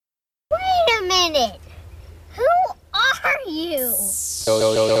a minute. Who are you?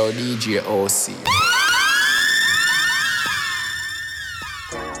 Yo, DJ OC.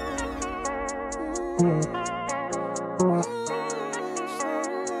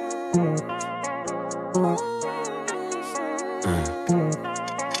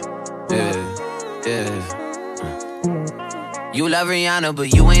 You love Rihanna,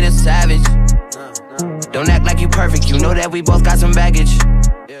 but you ain't a savage. Don't act like you perfect, you know that we both got some baggage.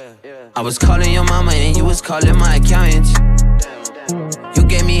 I was calling your mama and you was calling my accountant. You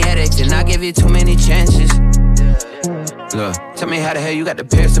gave me headaches and I gave you too many chances. Look, tell me how the hell you got the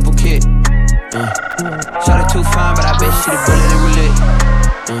perishable kid. Shorty too fine, but I bet she the bullet and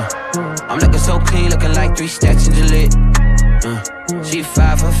roulette. I'm looking so clean, looking like 3 stacks in Gillette. She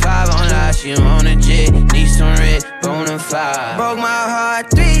 5 for 5 on live, she on a jet. Need some red, bonafide. Broke my heart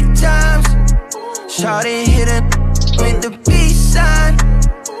 3 times. Shorty hit it with the peace sign.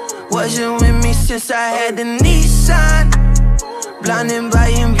 Wasn't with me since I had the Nissan. Blinded by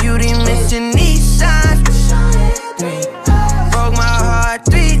your beauty, missing Nissan. Broke my heart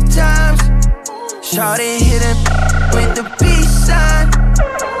 3 times. Shorty hit it with the peace sign.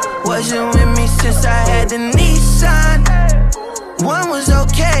 Wasn't with me since I had the Nissan. 1 was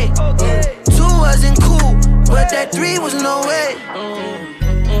okay, 2 wasn't cool, but that 3 was no way.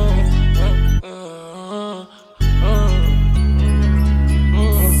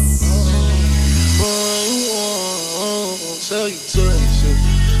 Tell you twice,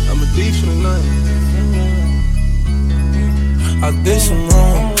 I'm a thief for the night. I did some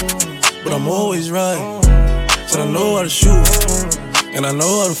wrong, but I'm always right. Said I know how to shoot, and I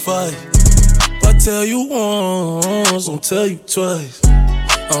know how to fight. If I tell you once, I'll tell you twice.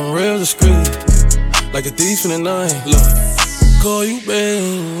 I'm real discreet, like a thief in the night. Look, call you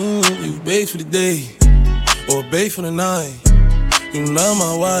babe, you babe for the day, or babe for the night. You not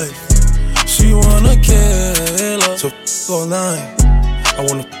my wife. She wanna kill her, so f*** all night. I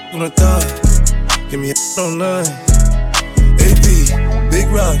wanna f*** on the thigh, give me a all night. AP, big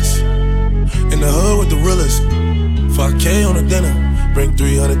rocks, in the hood with the realest. 5K on the dinner, bring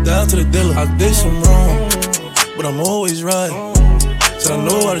 300 down to the dealer. I did some wrong, but I'm always right. Said I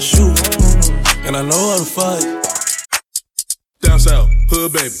know how to shoot, and I know how to fight. Down south,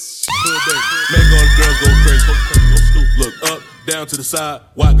 hood baby, make all the girls go crazy. Look up, down to the side,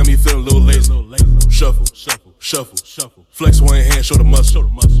 why got me feeling a little lazy. Shuffle, shuffle, shuffle, shuffle. Flex one hand, show the muscle.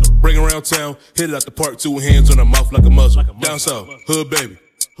 Bring around town, hit it out the park, 2 hands on her mouth like a muzzle. Down south, hood baby,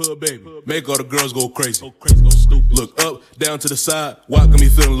 make all the girls go crazy. Look up, down to the side, why got me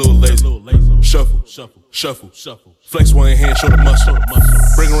feeling a little lazy. Shuffle, shuffle, shuffle, shuffle. Flex one hand, show the muscle.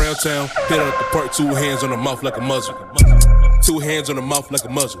 Bring around town, hit it out the park, 2 hands on her mouth like a muzzle. 2 hands on her mouth like a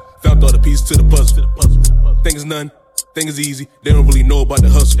muzzle. Found all the pieces to the puzzle. Thing is none, thing is easy. They don't really know about the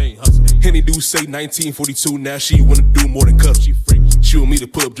hustle. Henny do say 1942, now she wanna do more than cuddle. She want me to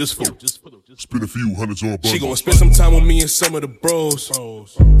put up just for. Spend a few hundreds on She gon' spend some time with me and some of the bros.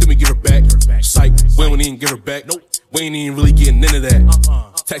 Then we give her back. Psych, we don't even give her back. We ain't even really getting into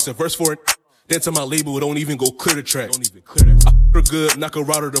that. Text a verse for it. Then to my label, don't even go clear the track. I her good, knock her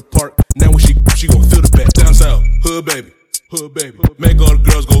out of the park. Now when she gon' feel the back. Down south, hood baby, make all the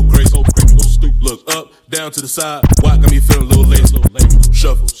girls go crazy. Look up, down to the side, why got me feeling a little lazy.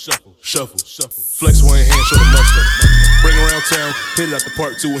 Shuffle, shuffle, shuffle, shuffle. Flex one hand, show the muscle. Bring around town, hit it out the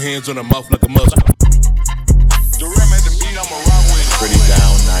park, 2 hands on her mouth like a muzzle. The rim at the beat, I'ma rock with it. Pretty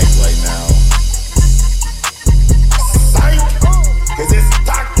down night right now. Psych, cause it's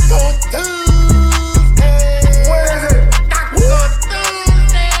Taco Tuesday. What is it? Taco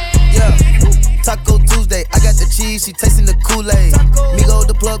Tuesday. Yeah, Taco Tuesday. I got the cheese, she tasting the Kool-Aid. Migo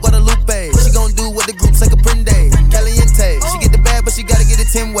the plug, Guadalupe. She gon' do what the group say Caprende. Caliente, she get the bag, but she gotta get it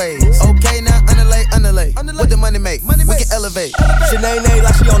 10 ways. Okay, now underlay. What the money make? We can elevate. Sinead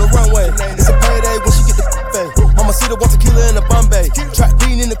like she on the runway. It's a payday when she get the pay. Mama see the one tequila in the Bombay. Track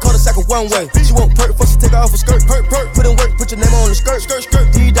bean in the cul-de-sac of one way. She won't perk before she take her off her skirt. Put in work, put your name on the skirt.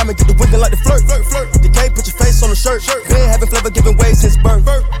 D diamond get the winking like the flirt. Decay, put your face on the shirt. Been having flavor giving way since birth.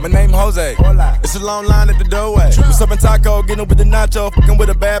 My name Jose. It's a long line at the doorway. We serving taco, getting with the nacho. Fucking with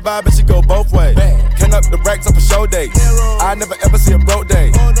a bad vibe, and she go both ways. Can up the racks up for show days. I never ever see a broke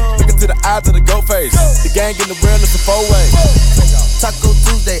day. Looking to the eyes of the goat face. The gang in the real, it's a 4-way. Taco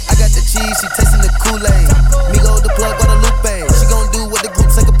Tuesday, I got the cheese, she tasting the Kool-Aid. Migo the plug, Guadalupe. She gon' do what the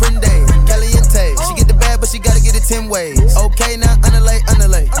group say Caprende. Caliente, she get the bag, but she gotta get it 10 ways. Okay, now underlay.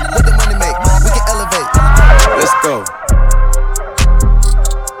 What the money make? We can elevate. Let's go.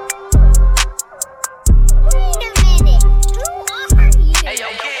 Wait a minute. Who are you?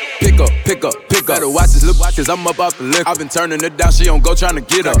 Pick up. Better watch this, look cause I'm up off the liquor. I've been turning her down, she don't go tryna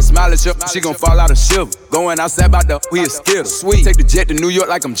get up. Smile at you, she gon' fall out and shiver. Going outside about the we a skittle. Sweet, take the jet to New York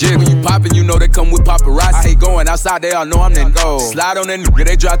like I'm Jigga. When you poppin', you know they come with paparazzi. I hate going outside, they all know I'm that gold. Slide on that nigga,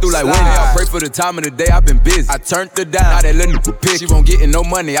 they drive through like Wendy. I pray for the time of the day, I've been busy. I turned her down, now that little nigga pick. She won't get no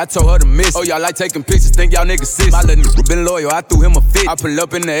money, I told her to miss. Oh, y'all like taking pictures, think y'all niggas sis. My little nigga been loyal, I threw him a fit. I pull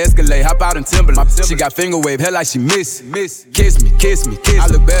up in the Escalade, hop out in Timberland. She got finger wave, hell like she miss. Kiss me, kiss me, kiss me. I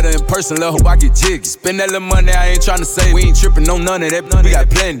look better in person, love hope I get jiggy. Spend that little money, I ain't tryna save. We ain't trippin' on none of that, we got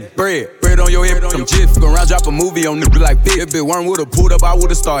plenty. Bread on your hip, I'm jiff. Go around, drop a movie on nigga like big. If Big Worm would've pulled up, I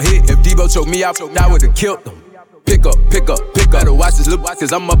would've started hit. If Debo choked me out, I would've killed them. Pick up. Better watch this look,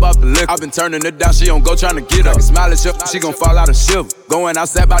 cause I'm up off the liquor. I've been turning her down, she don't go tryna get up. Smile at you, she gon' fall out and shiver. Going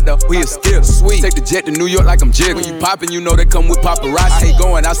outside about the we a skittle. Sweet, take the jet to New York like I'm Jigga. When you poppin', you know they come with paparazzi. I hate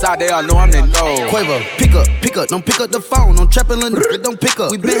going outside, they all know I'm that gold. Quavo, pick up, don't pick up the phone. I'm trappin' little nigga, don't pick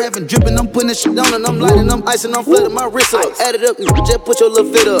up. We been having drippin', I'm putting this shit on and I'm lighting, I'm icing, I'm flooding my wrist up. Add it up, just put your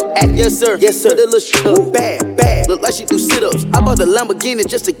little fit up. Act, yes sir, put that little shit up. Bad, look like she do sit-ups. I bought the Lamborghini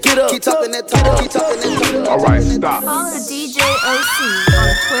just to get up. Keep talking that talk, Alright, stop. Follow DJ OC on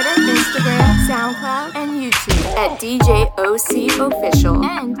Twitter, Instagram, SoundCloud, and YouTube at DJ OC Official,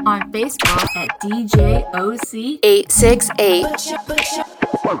 and on Facebook at DJ OC 868.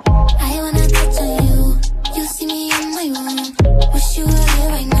 I wanna talk to you. You see me in my room. Wish you were here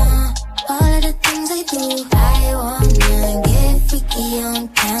right now. All of the things I do. I wanna get freaky on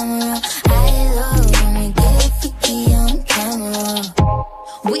camera. I love when we get freaky on camera.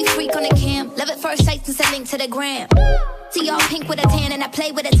 We freak on the cam, love at first sight since I link to the gram. See y'all pink with a tan and I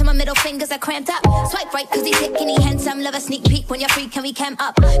play with it till my middle fingers are cramped up. Swipe right cause he's thick and he handsome. Love a sneak peek when you're free, can we cam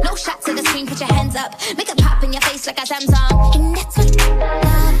up? No shots to the screen, put your hands up. Make it pop in your face like a Samsung. And that's what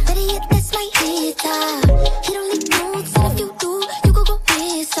better yet, that's my hitter. He don't need notes, and if you do, you go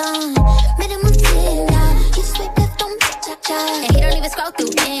miss on. Minimum Tinder, you swipe left on cha-cha. And he don't even scroll through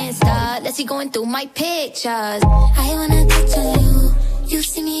Insta, unless he going through my pictures. I wanna talk to you. You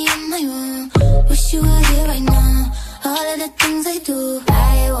see me in my room. Wish you were here right now. All of the things I do.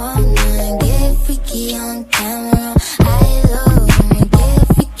 I wanna get freaky on camera. I love when we get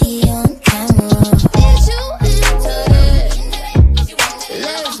freaky on camera. Is you into it?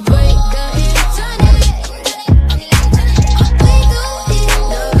 Let's break the internet. We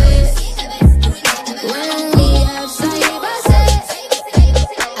do it when we have side by side.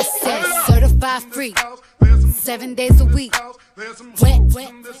 I said certified free, 7 days a week. Wet,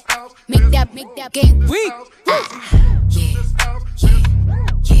 make that game weak.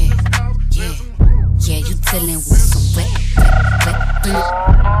 Yeah, you dealing with some wet.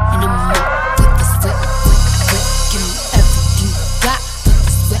 And I'm up with this wet. Give me everything you got with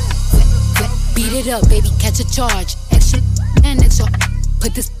this wet. Beat it up, baby, catch a charge. Extra and extra.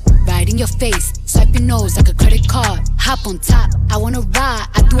 Put this right in your face. Swipe your nose like a credit card. Hop on top, I wanna ride.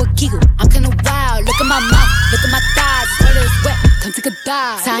 I do a giggle, I'm kinda wild. Look at my mouth, look at my thighs. Water is wet, come take a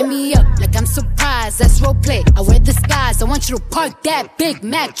dive. Tie me up like I'm surprised. That's roleplay, I wear disguise. I want you to park that Big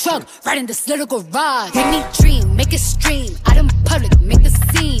Mac truck right in this little garage. Make me dream, make it stream. Out in public, make a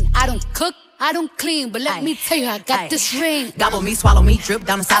scene. I don't cook, I don't clean, but let me tell you, I got this ring. Gobble me, swallow me, drip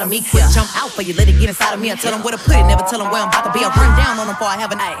down inside of me. Quick jump out for you, let it get inside of me. I tell them where to put it, never tell them where I'm about to be. I'll run down on them before I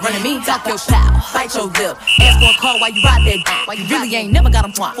have a night. Running me, talk your style, bite your lip. Ask for a call while you ride that. While you really ain't never got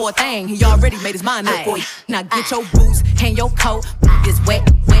him for a thing. He already made his mind up for you. Now get your boots, hang your coat. It's wet.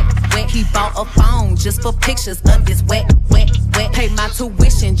 He bought a phone just for pictures of this wet. Pay my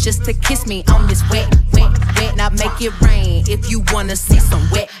tuition just to kiss me on this wet. Now make it rain if you wanna see some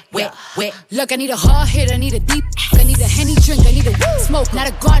wet. Look, I need a hard hit, I need a deep. I need a Henny drink, I need a smoke. Not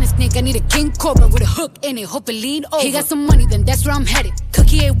a garden snake, I need a king cobra with a hook in it. Hope it lean over. He got some money, then that's where I'm headed.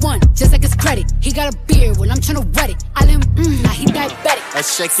 Cookie A1, just like his credit. He got a beard, well I'm tryna wet it. I let him, now he diabetic. I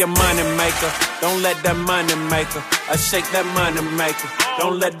shake your money maker, don't let that money maker. I shake that money maker,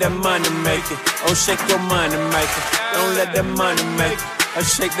 don't let that money make it. Oh, shake your money maker, don't let that money make it. I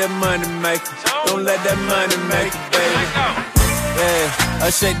shake that money maker, don't let that money make it, baby. Yeah, I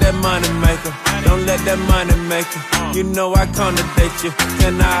shake that money maker, don't let that money make it. You know I accommodate you,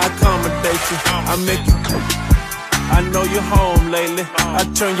 can I accommodate you? I make you, I know you're home lately. I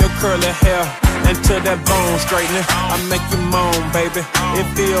turn your curly hair into that bone straightening. I make you moan, baby, it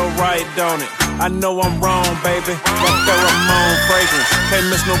feel right, don't it? I know I'm wrong, baby, that pheromone fragrance. Can't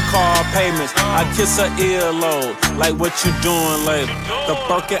miss no car payments. I kiss her earlobe, like what you doing later. The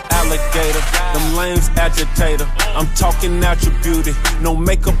Birkin alligator, them lames agitator. I'm talking natural beauty, no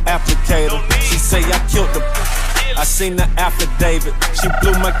makeup applicator. She say I killed the I seen the affidavit, she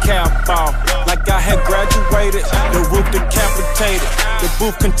blew my cap off like I had graduated, the roof decapitated. The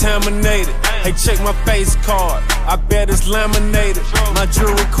booth contaminated. Hey, check my face card. I bet it's laminated. My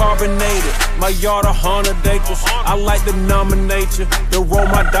jewelry carbonated. My yard 100 acres. I like to nominate you. To roll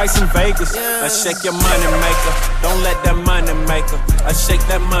my dice in Vegas. I shake your money maker. Don't let that money maker. I shake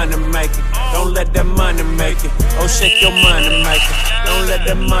that money maker. Don't let that money make it. Oh, shake your money maker. Don't let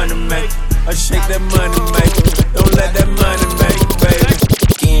that money make it. I shake that money maker. Don't let that money make it, baby.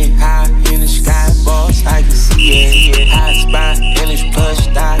 Getting high in the sky, boss, I can see it. High spot, and it's plush,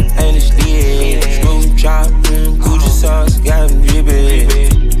 stock, and it's lit. Screw chop, Gucci sauce, got them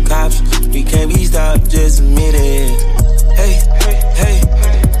drippin'. Cops, we can't be stopped, just admit it. Hey, hey,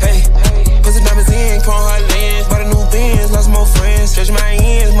 hey, put the diamonds in, chrome hard lens. Bought a new Benz, lost more friends. Stretch my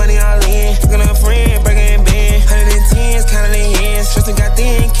ends, money all in. Fuckin' a friend, breaking bend. 110s, counting the ends. Trustin' got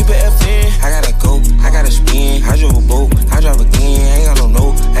thin, keep it FN. I gotta go, I gotta spin. I drove a boat, I drive again. I ain't got no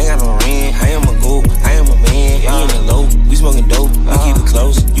note, I ain't got no rent. I am a go, I am a man. You in the low, we smoking dope. We keep it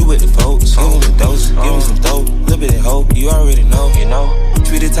close, you with the folks. Give me the dose, give me some dope. Little bit of hope, you already know, you know.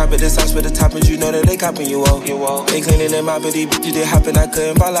 Treat the top of the sauce with the toppings, you know that they copping you off. They cleaning them out, but these bitches they hopping. I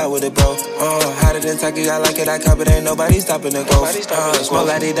couldn't fall out with it, bro. Hotter than Taki, I like it, I cop it. Ain't nobody stopping the go. Smoke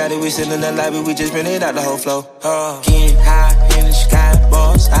like they daddy, we sit in the lobby, we just been it out the whole flow. Getting high in the sky,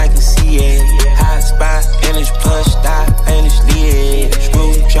 boss, I can see it. Hot spot, and it's plush, stop, and it's lit.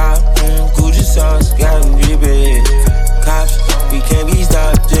 Screw chop, Gucci sauce, got them drippin'. Cops, we can't be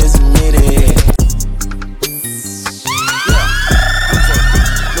stopped, just admit it.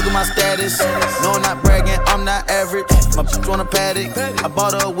 Look at my status. No, I'm not bragging, I'm not average. My bitch on a paddock. I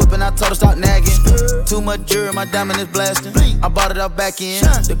bought her a whip and I told her stop nagging. Too much jewelry, my diamond is blasting. I bought it out back in.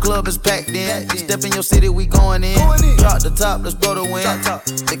 The club is packed in. Step in your city, we going in. Drop the top, let's go to win.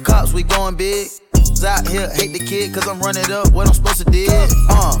 The cops, we going big. Out here, hate the kid, cause I'm running up what I'm supposed to do.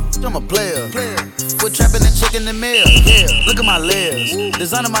 I'm a player. Quit trapping and checking the mail. Yeah, look at my legs.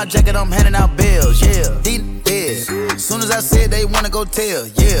 Designer my jacket, I'm handing out bills. Yeah, dead. Soon as I said they wanna go tell.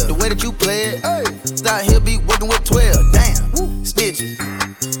 Yeah, the way that you play it. Out here be working with 12. Damn, snitching.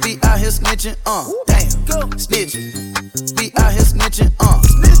 Be out here snitching. Damn, snitching. Be out here snitching.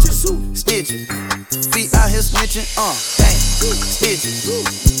 Snitching. Be out here snitching. Damn,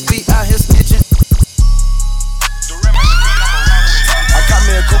 snitching. Be out here snitching. I got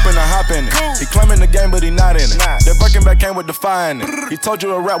me a coupe and I hop in it. He claiming the game, but he not in it. That Birkin back came with the fire in it. He told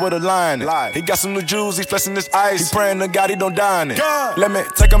you a rap with a line in it. He got some new jewels, he's flexing his ice. He praying to God he don't die in it. Let me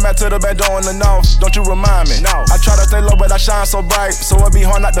take him back to the back door in the north. Don't you remind me? I try to stay low, but I shine so bright, so it be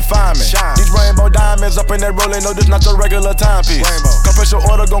hard not to find me. These rainbow diamonds up in that rolling, no, this not your regular timepiece. Confess your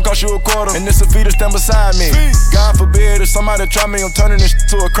order, gon' cost you a quarter, and this a fee to stand beside me. God forbid if somebody try me, I'm turning this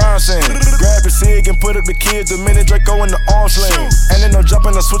to a crime scene. Grab his cig and put up the kids, the minute Draco in the arm sling. And then no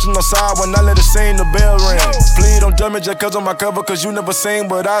jumping or switching no side when I let it sing, the bell ring. Please don't judge me just cause on my cover, cause you never seen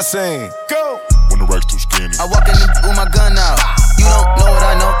what I sing. Go! When the rack's too skinny. I walk in the with my gun out. You don't know what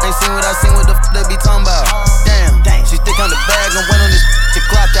I know, ain't seen what I seen, what the they be talking about. Damn, she stick on the bag and went on this to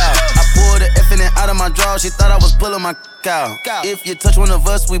clock out. I pulled the effing out of my drawer, she thought I was pulling my out. If you touch one of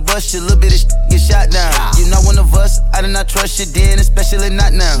us, we bust you, little bit of get shot down. You not one of us, I did not trust you then, especially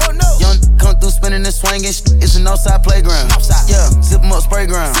not now. Young come through spinning and swinging, it's an outside playground. Yeah, zip 'em up, spray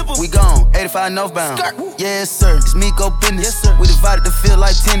ground. We gone, 85 northbound. Yes sir, it's me go business. We divided the field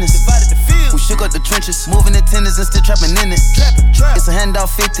like tennis. We shook up the trenches, moving the tenders and still trapping in it. It's a handout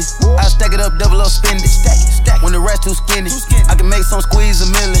 50, I stack it up, double up, spend it. When the rest too skinny, I can make some squeeze a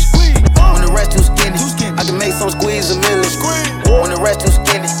million. When the rest too skinny, I can make some squeeze a million. When the rest too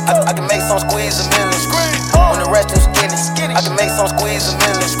skinny, I can make some squeeze a million. When the rest too skinny, I can make some squeeze a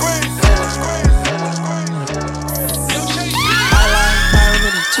million. I like my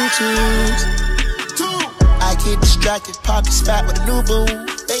women tutus. I get distracted, pockets fat with a new boo.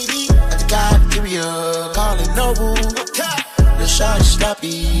 Baby, at the cafeteria, calling Nobu. The shot is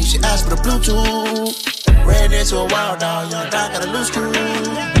sloppy, she asked for the Bluetooth. Ran into a wild dog, young dog got a loose screw.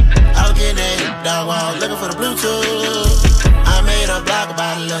 I was getting that dog while looking for the Bluetooth. I made a blog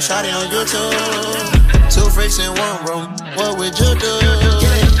about a little shawty on YouTube. 2 freaks in one room, what would you do?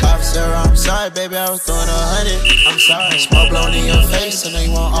 Officer, I'm sorry, baby, I was throwing 100. I'm sorry, smoke blown in your face, and they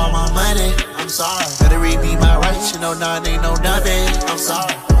want all my money. I'm sorry, better read me my rights, you know none ain't no nothing. I'm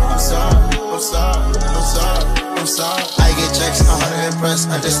sorry, I'm sorry, I'm sorry, I'm sorry, I'm sorry. I get checks, I'm hard to impress,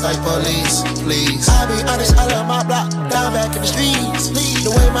 I just like police, please. I be honest, I love my block, down back in the streets. Please,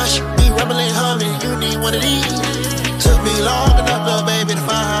 the way my shit be rumbling, humming, you need one of these. Took me long enough, little baby, to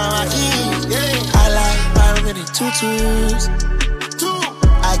find my keys. Yeah, I like my mini tutus.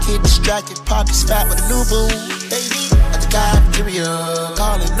 I get distracted, pockets fat with a new boo. Baby, at the cafeteria,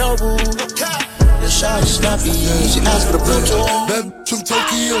 calling Nobu. The shot, snappy. She asked for the Bluetooth. That bitch from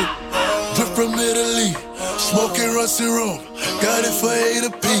Tokyo, drip from Italy. Smoking rusty rum, got it for A to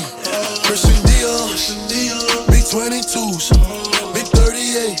P. Christian Dior, big 22s, big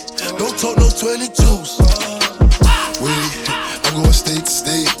 38. Don't talk no 22s. Wait, I'm going state to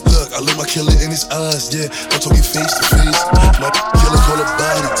state. Look, I look my killer in his eyes, yeah. I'm talking face to face. My killer call a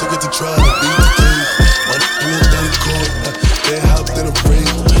body, took it to trial to beat the case. My went down in court, they hopped in a rain,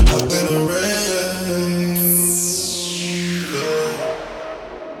 hopped in a rain.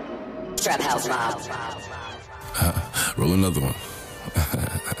 Trap House Mob. Roll another one.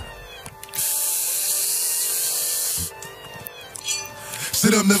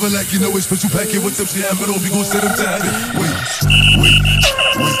 Sit up, never like you know it's special packet. What's up, see, I'm on, we gon' set them to heaven. Wait.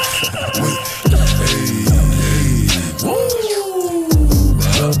 Hey. Woo!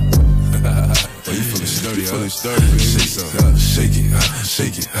 Oh, you feeling sturdy,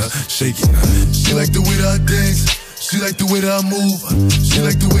 Shake it. She like the way that I dance. She like the way that I move. She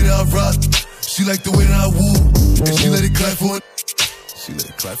like the way that I rock. She like the way that I woo. And she let it clap for it.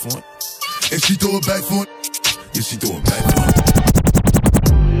 And she throw it back for it. Yeah, she throw it back for it.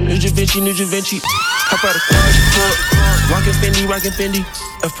 New Da Vinci. Hop out of car, rockin' Fendi.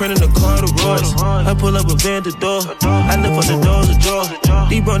 A friend in the car, the Royce. I pull up a van to door. I lift up the doors, a drawer.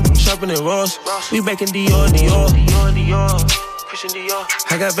 D-Bron shopping at Ross. We back in Dior. Christian Dior.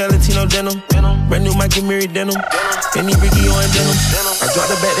 I got Valentino denim. Brand new Michael Mary denim. Any Ricky on denim. I drop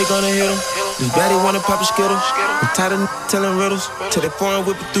the back, they gonna hit him. This baddie wanna pop a skittle. I'm tired of telling riddles. Till they foreign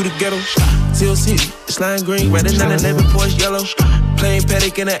whip it through the ghetto. TLC, it's lime green. Red and 911 Porsche yellow. Plain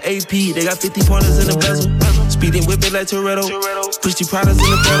Patek in the AP. They got 50 pointers in the bezel. Speeding whip it like Toretto. Push the products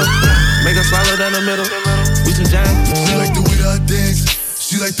in the pedal. Make her swallow down the middle. We some giants. She like the way that I dance.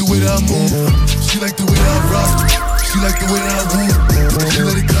 She like the way that I move. She like the way that I rock. She like the way that I woo. She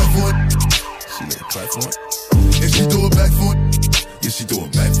let it clap for it. And she throw it back for it. Yeah, she throw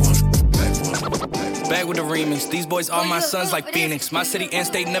it back for it. Back with the remix. These boys are my sons like Phoenix. My city and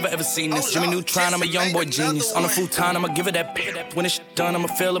state never ever seen this. Jimmy Neutron, I'm a young boy genius. On a futon, I'ma give it that. When it's done, I'ma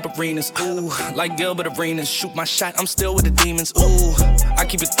fill up arenas. Ooh, like Gilbert Arenas. Shoot my shot, I'm still with the demons. Ooh, I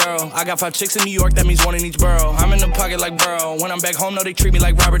keep it thorough. I got 5 chicks in New York, that means 1 in each borough. I'm in the pocket like Burrow. When I'm back home, no, they treat me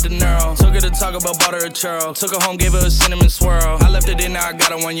like Robert De Niro. Took her to Taco Bell, bought her a churro. Took her home, gave her a cinnamon swirl. I left it in, now I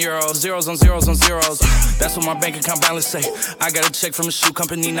got her €1. Zeros on zeros on zeros. That's what my bank account balance say. I got a check from a shoe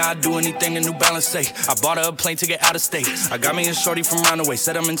company, now I do anything the New Balance say. I bought her a plane to get out of state. I got me a shorty from Roundaway,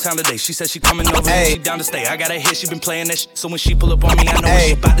 said I'm in town today. She said she coming over and she down to stay. I got a hit, she been playing that shit. So when she pull up on me, I know what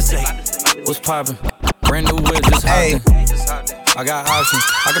she about to say. What's poppin'? Brand new whip, just hoppin'. I got options,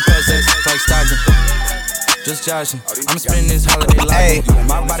 I can pass that like Stockton. Just joshing, I'm spending this holiday life.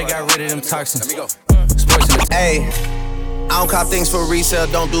 My body got rid of them toxins. Sports in the I don't cop things for resale,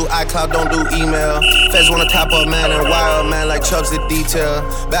 don't do iCloud, don't do email. Feds wanna top up, man, and wire up, man, like Chubbs did detail.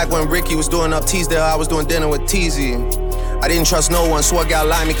 Back when Ricky was doing up Teasdale, I was doing dinner with Teasy. I didn't trust no one, so I got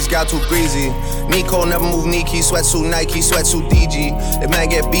limey cause got too greasy. Nico never move Nike, sweatsuit Nike, sweatsuit DG. If man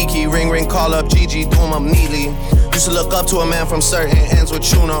get beaky, ring, call up Gigi, do him up neatly. Used to look up to a man from certain ends with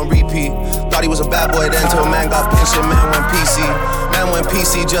tune on repeat. Thought he was a bad boy then till a man got pinched and man went PC. Man went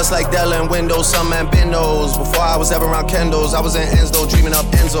PC just like Dell and Windows, some man bindos. Before I was ever around Kendos, I was in Enzo, dreaming up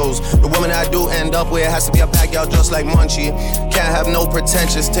Enzos. The woman I do end up with has to be a backyard just like Munchie. Can't have no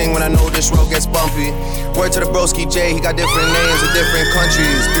pretentious thing when I know this road gets bumpy. Word to the broski J, he got different names in different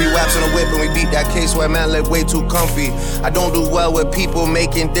countries. 3 whaps on a whip and we beat that case where man live way too comfy. I don't do well with people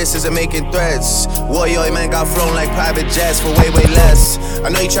making disses and making threats. Warrior man got flown like private jets for way less. I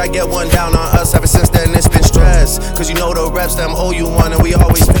know you try to get one down on us, ever since then it's been stress. Cause you know the reps them owe you one and we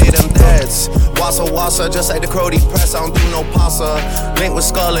always pay them debts. Wassa, just like the Crody press, I don't do no pasta. Link with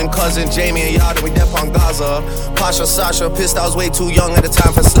Skull and cousin Jamie and Yard and we dep on Gaza. Pasha, Sasha, pissed I was way too young at the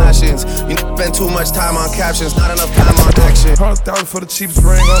time for slashings. You spend too much time on captions, not enough time on action. 100,000 for the cheapest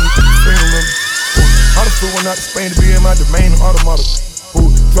ring on the screen a little. I done flew one out to Spain to be in my domain automata.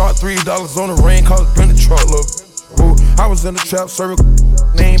 Dropped $3 on the ring, cause it's been the truck look. I was in the trap circle,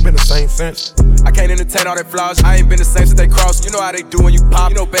 they ain't been the same since. I can't entertain all that flaws, I ain't been the same since they crossed. You know how they do when you pop,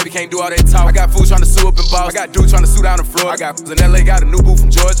 you know baby can't do all that talk. I got fools trying to sue up in boss, I got dudes trying to sue down the floor. I got in LA, got a new boo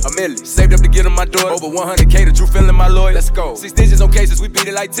from Georgia, a million. Saved up to get on my door, over 100K to Drew feeling my lawyer. Let's go. 6 digits on cases, we beat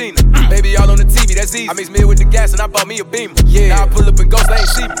it like Tina. Baby all on the TV, that's easy. I mix meal with the gas and I bought me a Beamer. Yeah, now I pull up and ghost, they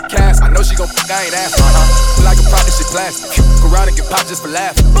ain't see me. Cass, I know she gon' gon' I ain't asking. Feel like a prop, this shit plastic. Go around and get popped just for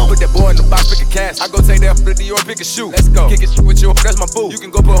laughing. Put that boy in the box, pick a cash. I go take that for the Dior, pick a shoe. Let's go. Kick it with you, that's my boo. You can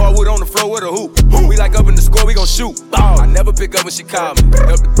go put hardwood on the floor with a hoop. We like up in the score, we gon' shoot. I never pick up when she call me.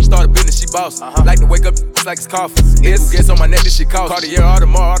 Help the start a business, she boss. Like to wake up like it's coffee. Who gets on my neck, this shit cost. Cartier, all the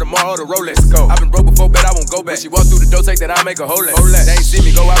Rolex. Go. I've been broke before, bet I won't go back. She walk through the door, take that, I make a whole less. They ain't see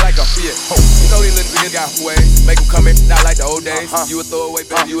me go out like a Fiat. You know these little niggas got away. Make them come in, not like the old days. You a throwaway,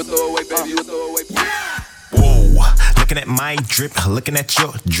 baby, you a throwaway, baby, you a throwaway. Whoa, looking at my drip, looking at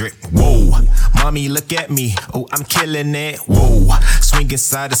your drip. Whoa, mommy, look at me. Oh, I'm killing it. Whoa, swinging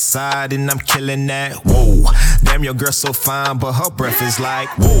side to side and I'm killing that. Whoa, damn, your girl so fine, but her breath is like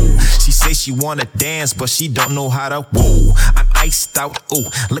whoa. She say she wanna dance, but she don't know how to. Whoa, I'm iced out. Ooh,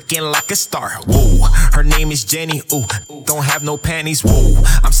 looking like a star. Whoa, her name is Jenny. Ooh, don't have no panties. Whoa,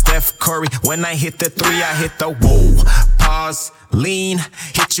 I'm Steph Curry. When I hit the three, I hit the whoa. Pause, lean,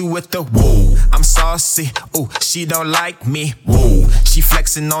 hit you with the whoa. I'm saucy. Ooh, she don't like me. Whoa, she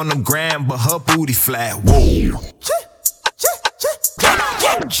flexing on the gram, but her booty flat. Whoa.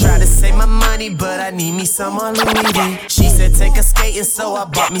 Try to save my money, but I need me some more Louis V. She said take a skating, so I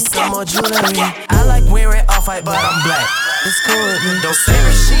bought me some more jewelry. I like wearing off-white, but I'm black. It's cool with me. Don't say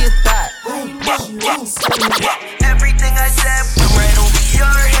that she a thought. Everything I said went right over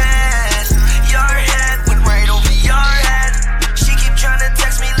your head. Your head went right over your head. She keep trying to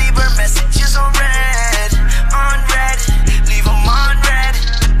text me, leave her messages on red. On red, leave them on red.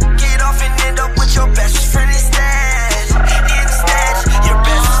 Get off and end up with your best friend instead. Your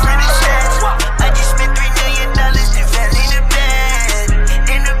best friend is dead. I just spent $3 million, they fell in her bed.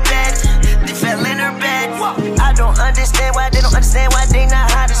 In her bed, they fell in her bed. I don't understand why they don't understand why they not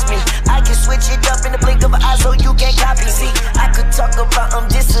hot as me. I can switch it up in the blink of an eye so you can't copy. See, I could talk about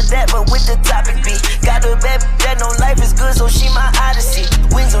this or that, but with the topic be got a baby that no life is good, so she my odyssey.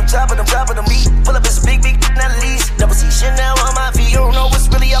 Wings on top of the beat. Pull up this big, not least. Double C Chanel on my feet. You don't know what's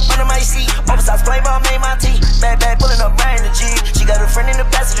really up under my seat. Oversized playboy made my tea. Bad, pulling up right in the G. She got a friend in the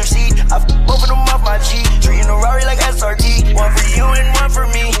passenger seat. I both of them off my G. Treating a Rari like SRT. One for you and one for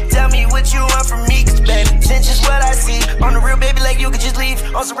me. Tell me what you want from me, cause bad intentions what I see. On the real, baby, like you could just leave.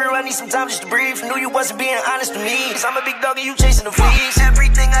 On some real, I need some time just to breathe. Knew you wasn't being honest to me, cause I'm a big dog and you chasing the fleas.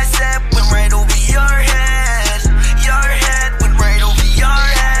 Everything I said went right over your head. Your head went right over your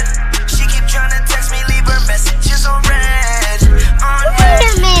head. She keep trying to text me, leave her messages on red. On red.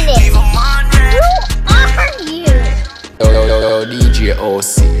 Wait a minute. Leave them on red. Who are you? Yo, DJ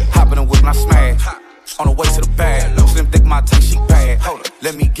OC. Hop in the whip and I smash. On the way to the bag. Slim thick, my take, she bad. Hold up,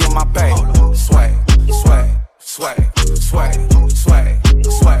 let me get my bag. Swag, swag, swag, swag, swag,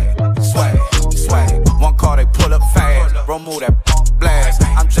 swag, swag, swag. One car, they pull up fast. Bro, move that blast.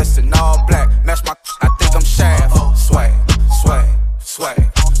 I'm dressed in all black. Match my, I think I'm shaft. Swag, swag, swag,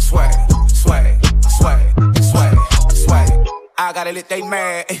 swag, swag, swag, swag, swag. I gotta let they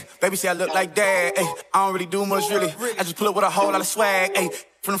mad, ayy. Baby say I look like dad, ayy. I don't really do much, really. I just pull up with a whole lot of swag, ayy.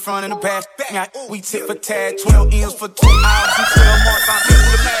 From the front and the back, yeah, we tip for tag. 12 M's for 2 hours and 12 months. I'm here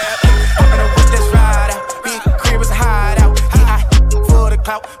for the mad, ayy. I'm in a whip that's ride out. Big crib is a hideout. I for the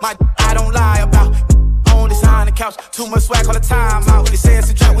clout, my I don't lie about. On this on the couch, too much swag all the time out. They say it's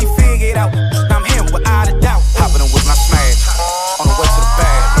a trap, we figure it out. Now I'm him without a doubt. Hopping with my smash. On the way to the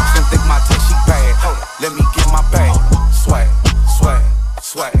bag. Slim think my taste, she bad. Hold up, let me get my bag. Swag. Swag,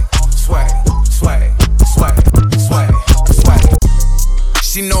 swag, swag, swag, swag, swag, swag.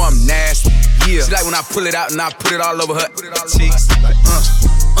 She know I'm nasty. Yeah. She like when I pull it out and I put it all over her cheeks.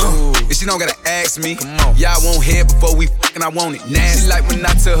 And she don't gotta ask me. Come on. Yeah, I want head before we fucking, I want it nasty. She like when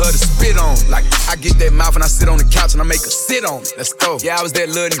I tell her to spit on it. Like I get that mouth and I sit on the couch and I make her sit on it. Let's go. Yeah, I was that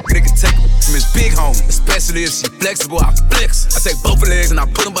little nigga can take her from his big homie. Especially if she flexible, I flex. I take both her legs and I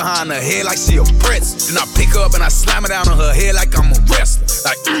put them behind her head like she a pretz. Then I pick her up and I slam her down on her head like I'm a wrestler.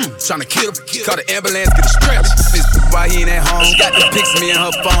 Like, tryna kill her. Call the ambulance, get a stretch. This why he ain't at home. She got the pics of me in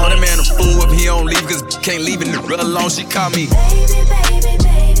her phone. That man a fool if he don't leave, cause can't leave it alone. She call me baby, baby,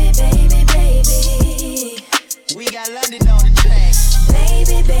 baby, baby, baby. We got London on the track.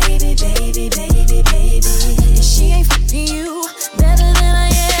 Baby, baby, baby, baby, baby. She ain't fucking you better than I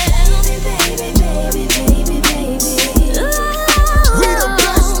am. Baby, baby, baby, baby, baby. We the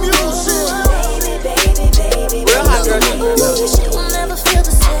best music. Baby, baby, baby, baby. She will never feel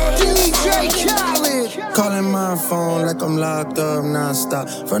the same. DJ Khaled. Calling my phone like I'm locked up non-stop.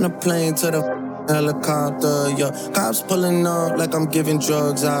 From the plane to the helicopter, yeah. Cops pulling up like I'm giving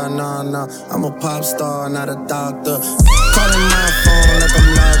drugs. Nah. I'm a pop star, not a doctor. Calling my phone like I'm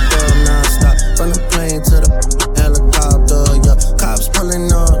locked up non-stop. From the plane to the helicopter, yeah. Cops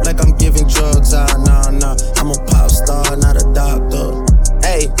pulling up like I'm giving drugs. Nah. I'm a pop star, not a doctor.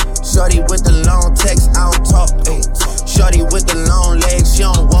 Hey, Shorty with the long text, I don't talk. Ay. Shorty with the long legs, she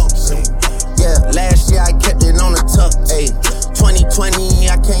don't walk. Ay. Yeah, last year I kept it on the tuck. Ay. 2020,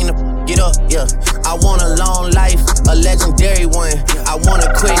 I came to get up. Yeah, I want a long life, a legendary one. I want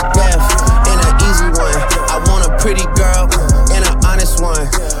a quick death and an easy one. I want a pretty girl and an honest one.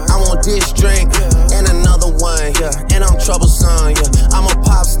 I want this drink and another one. Yeah, and I'm troublesome. Yeah, I'm a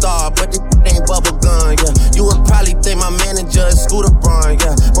pop star, but this ain't bubble gum. Yeah, you would probably think my manager is Scooter Braun.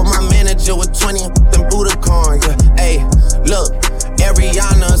 Yeah, but my manager with 20 and Budokan. Yeah, hey, look,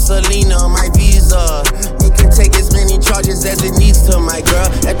 Ariana, Selena, my visa. It can take as many charges as it needs to, my girl.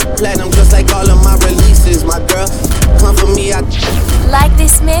 At the platinum, just like all of my releases, my girl. Come for me, I like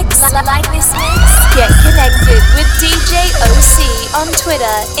this mix. Like this mix. Get connected with DJ OC on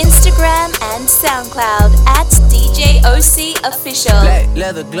Twitter, Instagram, and SoundCloud at DJ OC Official. Black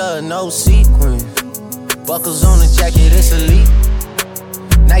leather glove, no sequin. Buckles on the jacket, it's elite.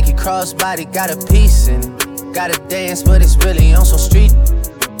 Nike crossbody got a piece in it. Gotta dance, but it's really on some street.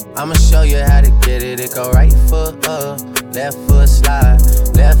 I'ma show you how to get it. It go right foot up, left foot slide,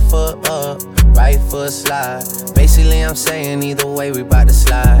 left foot up, right foot slide. Basically, I'm saying either way, we bout to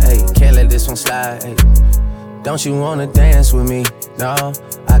slide. Hey, can't let this one slide. Hey, don't you wanna dance with me? No,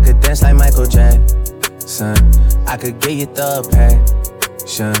 I could dance like Michael Jackson. I could get you the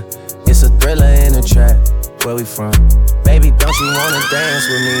passion. It's a thriller in a trap. Where we from? Baby, don't you wanna dance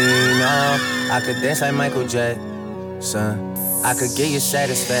with me? No, I could dance like Michael Jackson. I could give you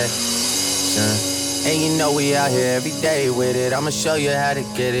satisfaction. And you know we out here every day with it. I'ma show you how to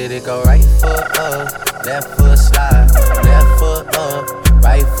get it. It go right foot up, left foot slide, left foot up,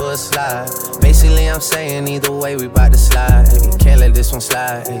 right foot slide. Basically, I'm saying either way, we bout to slide. Hey, can't let this one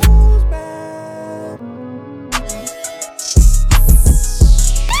slide. Hey.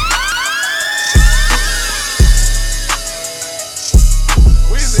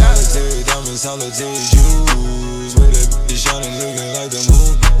 Solitary diamonds, solitary shoes. With that bitch shining, looking like the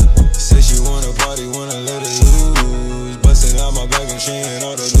moon. Say she wanna party, wanna let it loose. Busting out my back and she ain't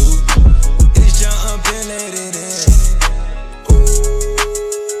all the loot. It's jumping, let it in.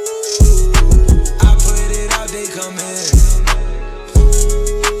 I put it out, they come in.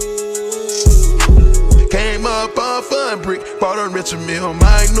 Came up off a brick, bought a Richard Mille,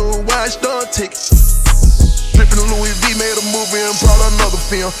 my new watch, don't tick. Drippin' Louis V, made a movie and brought another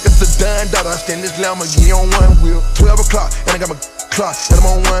film. It's a dime dollar, I stand this Lamborghini on one wheel. 12 o'clock, and I got my clock, and I'm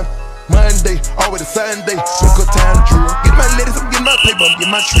on one Monday, always a Sunday. Took a time to drill. Get my ladies, I'm getting my paper, I'm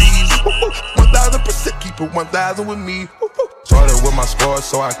getting my trees. 1000%, keep it 1000 with me. Started with my sports,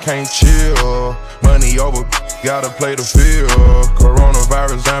 so I can't chill. Money over, gotta play the field.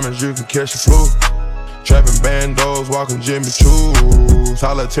 Coronavirus diamonds, you can catch the flu. Trapping bandos, walking Jimmy Choo.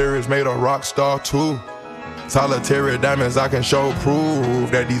 Solitary's made a rock star too. Solitary diamonds, I can show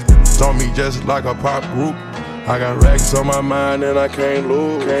proof that these on me just like a pop group. I got racks on my mind and I can't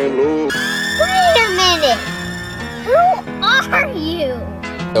lose, can't lose. Wait a minute! Who are you?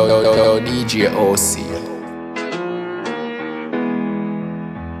 Yo, DJ OC.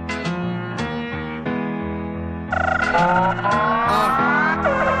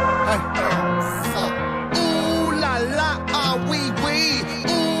 Ooh la la, ah wee wee.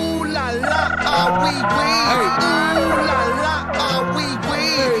 Ooh la la, ah wee wee. Ooh la la, ah wee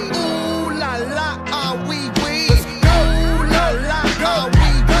wee. Ooh la la, ah wee wee. Ooh la la, ah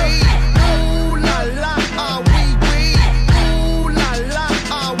wee wee. Ooh la la, ah wee wee. Ooh la la,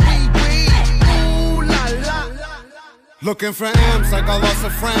 ah wee wee. Ooh la la. Looking for M's like I lost a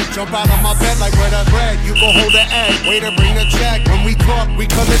friend. Jump out of my bed like where that bread. You go hold the egg, way to bring the check. When we talk, we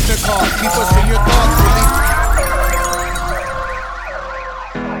collect the car. Keep us in your thoughts, really.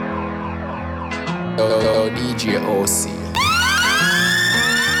 Yo, DJ OC.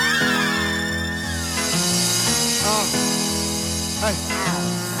 Hey.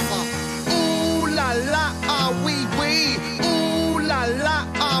 Ooh la la, ah wee wee. Ooh la la,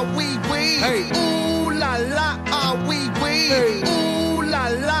 ah wee wee. Hey. Ooh la la, ah wee wee. Hey. Ooh la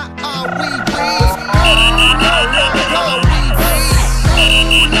la, ah wee wee. Ooh la la, ah wee wee. Ooh la la,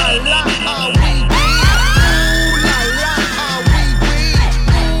 ah wee wee. Ooh la la, ah wee wee.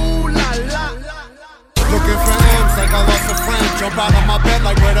 Ooh la la. Looking for M's like I lost a friend. Jump out of my bed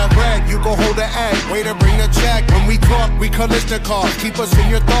like where that bread. You go hold the egg, way to bring the check. When we talk, we collect the car. Keep us in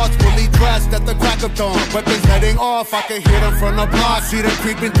your thoughts, fully dressed at the crack of dawn. Weapons heading off, I can hear them from the block. See them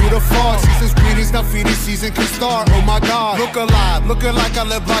creeping through the fog. Season's greetings, now feeding season can start. Oh my God, look alive, looking like I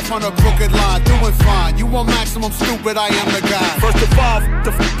live life on a crooked line. Doing fine, you want maximum stupid, I am the guy. First of all,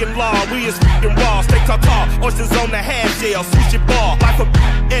 the fucking law, we is fucking raw. Stay tall, oysters on the half shell, sushi ball. Life a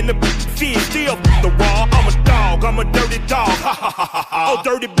and the fish still the raw. I'm a dog, I'm a dirty dog. Ha ha ha ha ha. Oh,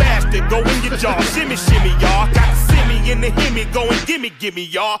 dirty bastard, go in your jaw. Shimmy, shimmy, y'all. Got the semi in the hemi, go and gimme,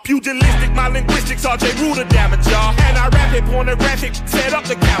 y'all. Pugilistic, my linguistics, RJ Ruler damage, y'all. And I rap it, pornographic, set up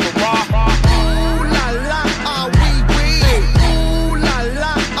the camera. Ooh la la, ah oui oui. Ooh la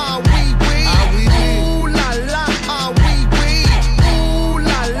la, ah oui oui. Ooh la la, ah oui oui. Ooh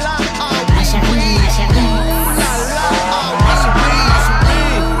la la, ah oui oui. Ooh la la, ah oui oui.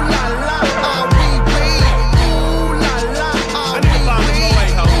 Ooh la la, ah oui oui. Ooh la la, ah oui oui.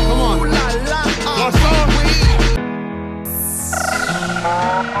 Come on. Ooh la la, ah oui oui.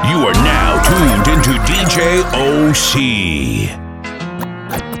 You are now tuned into DJ OC.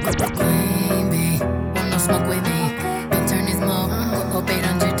 Smoke with me, don't turn this smoke, hope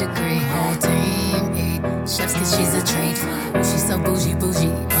 800 degree. Whole team eat chefs cause she's a treat. She's so bougie, I'm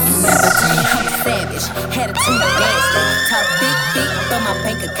a savage, attitude nasty. Talk big, but my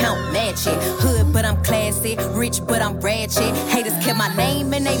bank account match it. Hood, but I'm classy, rich, but I'm ratchet. Haters kept my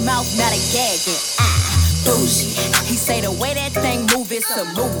name in their mouth, now they gagging. Bougie, he say the way that thing move, it's a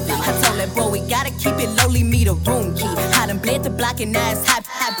movie. I told that boy we gotta keep it lowly, me the room key. I done bled the block and now it's hot,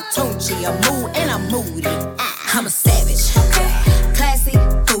 Tunchi. I'm mood and I'm moody. I'm a savage, classy,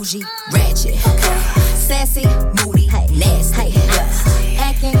 bougie, ratchet, sassy, moody, nasty,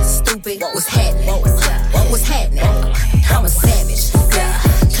 acting stupid. What's happening? What's happening? I'm a savage,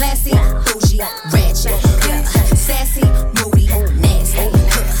 classy, bougie, ratchet, sassy, moody, nasty,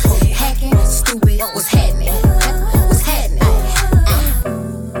 hacking stupid. What's happening? What's happening?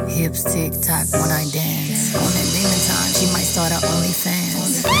 Hips tick tock when I dance. On that demon time, she might start her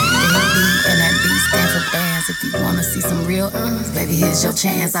OnlyFans. And that B stand for bands. If you wanna see some real baby, here's your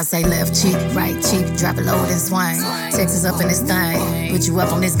chance. I say left cheek, right cheek, drop it low and swing. Texas up in this thing, put you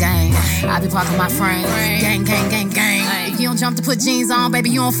up on this game. I be parking my frame, gang, gang, gang, gang. If you don't jump to put jeans on, baby,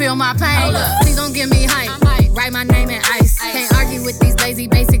 you don't feel my pain. Please don't give me hype, write my name in ice. Can't argue with these lazy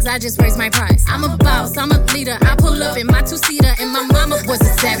basics, I just raise my price. I'm a boss, I'm a leader, I pull up in my two-seater, and my mama was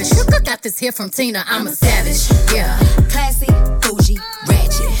a savage. Got this here from Tina, I'm a savage, yeah. Classy, bougie,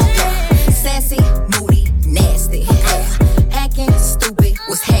 ratchet, sassy, moody, nasty, acting stupid.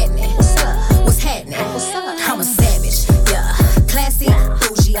 What's happening? What's happening? I'm a savage, yeah. Classy,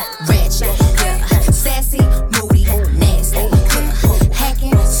 bougie, ratchet, sassy, moody, nasty,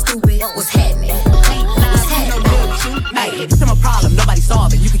 hacking stupid. What's happening? What's happening? Hey, this is my problem, nobody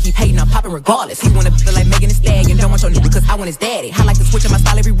solve it. You can keep hating, I'm popping regardless. He wanna feel like Megan Thee Stallion, don't want your nigga cause I want his daddy. I like to switch up my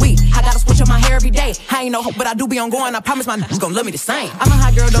style every week. I gotta switch up my hair every day. I ain't no hope, but I do be on going. I promise my niggas gon' love me the same. I'm a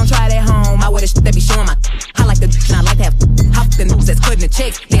hot girl, don't try it at home. I wear the shit that be showing my. I like the and I like to have. Hop the niggas that's cutting the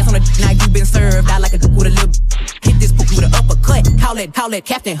checks. Dance on the now you been served. I like a with a little. Hit this book with an uppercut. Call it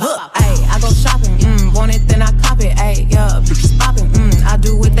Captain Hook. Ayy, I go shopping. Want it then I cop it. Ayy, yeah, bitches popping. I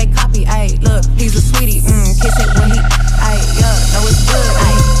do what they copy. Ayy, look, he's a sweetie. Kiss it when he. Ayy, yeah, know it's good.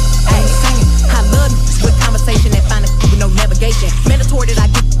 Ayy, singing. I love with conversation and find a with no navigation. Mandatory that I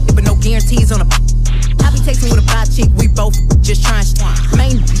get, but no guarantees on a. I be texting with a bi chick, we both just trying to.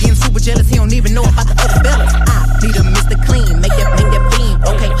 Main getting super jealous, he don't even know about the other fellas. I need a Mr. Clean, make that beam.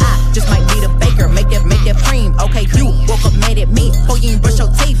 Okay, I just might need a baker, make that cream. Okay, you woke up mad at me, oh you ain't brush your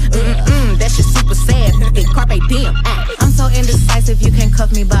teeth. That shit super sad. Hey, carpe diem. I'm so indecisive, you can't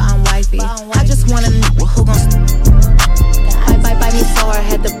cuff me, but I'm wifey. I just want a nigga who gon' bite me so hard,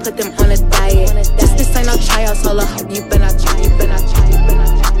 had to put them on a diet. This ain't no tryout, solo. You better not try.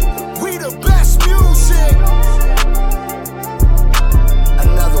 We the best music.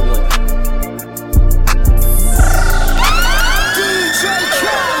 Another one. DJ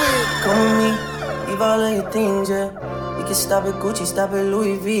Khaled. Come with me, leave all of your things, yeah. We can stop at Gucci, stop at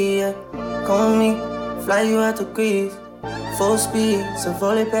Louis V, yeah. Come with me, fly you out to Greece. Full speed, so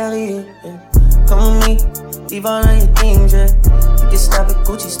volley Paris, yeah. Come with me, leave all of your things, yeah. We can stop at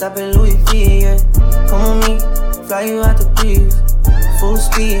Gucci, stop at Louis V, yeah. Come with me, fly you out to Greece. Full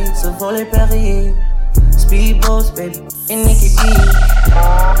speed, so volley Paris. Speedboats, baby, in Nikki D.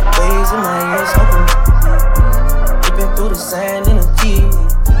 Waves in my ears, open. Dipping through the sand in a Jeep.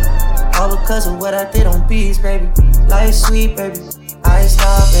 All because of what I did on beats, baby. Life sweet, baby. I ain't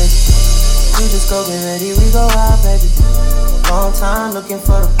stop, baby. You just go get ready, we go out, baby. Long time looking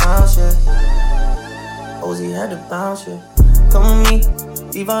for the bounce, yeah. Ozzy had to bounce, yeah. Come with me,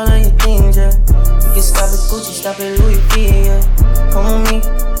 leave all of your things, yeah. You can stop at Gucci, stop at Louis V, yeah. Come with me,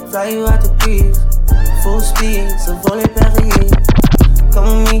 fly you out to Greece. Full speed, so volley Paris.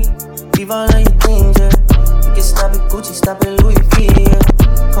 Come with me, leave all of your things, yeah. You can stop at Gucci, stop at Louis V, yeah.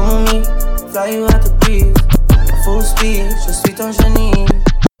 Come with me, fly you out to Greece. Full speed, je suis ton génie.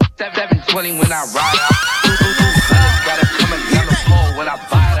 720 when I ride out. Got it coming down the floor when I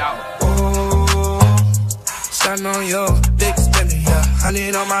buy it out. Starting on your big spender, yeah.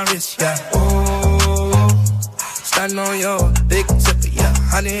 100 on my wrist, yeah. Oh, starting on your big tipper, yeah.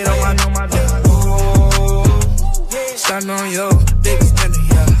 100 on my, yeah. Oh, starting on your big spinner,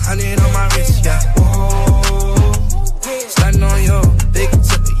 yeah. 100 on my wrist, yeah. Oh, starting on your big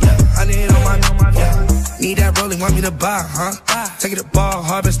tipper, yeah. 100 on my, yeah. Need that rolling, want me to buy, huh? Take it to ball,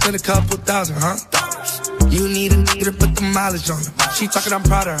 hard, but spend a couple thousand, huh? You need a nigga to put the mileage on her. She talking, I'm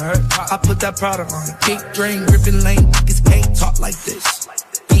proud of her. I put that powder on her. Big drain, gripping lane, niggas can't talk like this.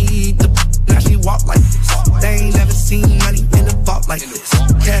 Eat the now she walk like this. They ain't never seen money in the vault like this.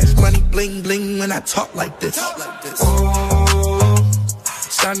 Cash money, bling bling when I talk like this. Oh,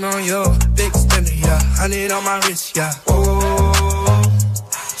 starting on your big spender, yeah. 100 on my wrist, yeah. Oh,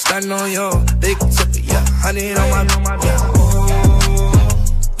 starting on your big tipper, yeah. 100 on my, yeah. Oh,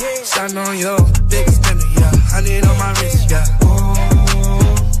 starting on your big spender, yeah. 100 on my wrist, yeah. Oh,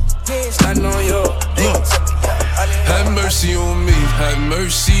 starting on your big tipper, yeah. Have mercy on me, have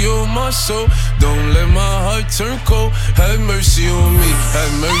mercy on my soul. Don't let my heart turn cold. Have mercy on me,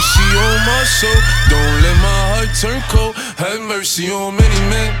 have mercy on my soul. Don't let my heart turn cold. Have mercy on many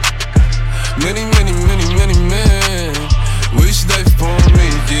men, many, many, many, many men. Wish life upon me,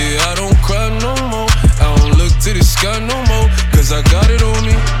 yeah, I don't cry no more. I don't look to the sky no more, cause I got it on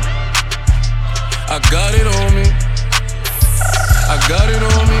me. I got it on me. I got it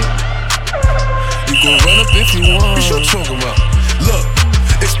on me. You gon' run up if you want. What you talking about? Look,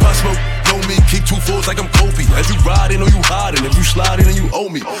 it's possible. Know me, keep 2 fours like I'm Kobe. As you riding or you hiding, if you sliding and you owe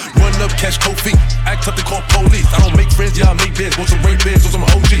me. Run up, catch cold feet, act up to call police. I don't make friends, yeah, I make bids. Want some rape bids or some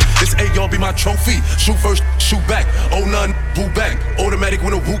OG. This A-y'all be my trophy. Shoot first, shoot back. Oh, none, boo back. Automatic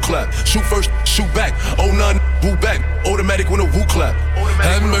when a woo clap. Shoot first, shoot back. Oh, none, boo back. Automatic when a woo clap.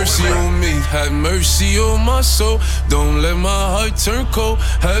 Have mercy on me, have mercy on my soul. Don't let my heart turn cold.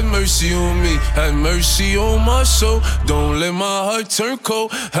 Have mercy on me, have mercy on my soul. Don't let my heart turn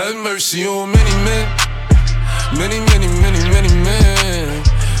cold. Have mercy on many men, many, many, many, many men.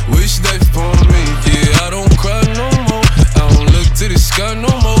 Wish life upon me, yeah, I don't cry no more. I don't look to the sky no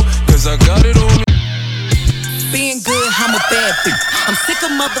more, cause I got it on me. Being good, I'm a bad bitch. I'm sick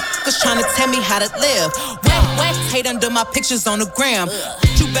of motherfuckers trying to tell me how to live. Wax hate under my pictures on the gram.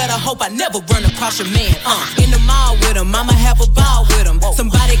 You better hope I never run across your man. In the mall with him, I'ma have a ball with him.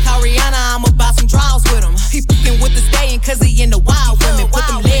 Somebody call Rihanna, I'ma buy some draws with him. He fucking with the stallion cause he in the wild women. Put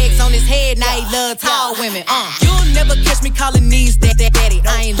them legs on his head, now he love tall women. You'll never catch me calling these daddy.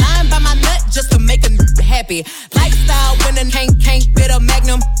 I ain't lying by my nut just to make a happy. Lifestyle when a can't fit a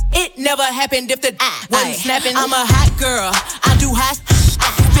magnum. It never happened if the wasn't snapping. I'm a hot girl, I do hot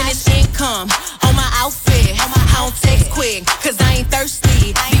finish income on my outfit. I don't text quick, cause I ain't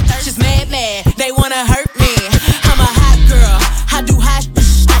thirsty. These bitches mad, they wanna hurt me. I'm a hot girl, I do hot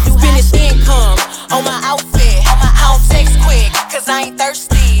finish income on my outfit. I don't text quick, cause I ain't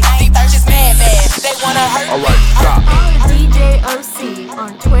thirsty. These bitches mad, they wanna hurt me. Alright, stop. Follow DJ OC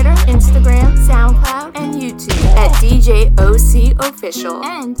on Twitter, Instagram, SoundCloud, and YouTube at DJ OC Official,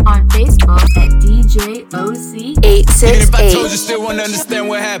 and on Facebook at DJ OC 868. Even if I told you, still won't understand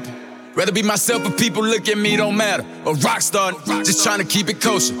what happened. Rather be myself if people look at me, don't matter. A rock star, just trying to keep it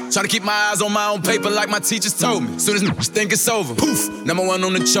kosher. Trying to keep my eyes on my own paper like my teachers told me. Soon as niggas think it's over, poof, #1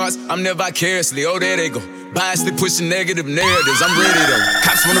 on the charts, I'm there vicariously. Oh, there they go. Biasly pushing negative narratives, I'm ready though.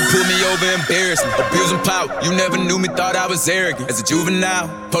 Cops wanna pull me over, embarrass me. Abusing power, you never knew me, thought I was arrogant. As a juvenile,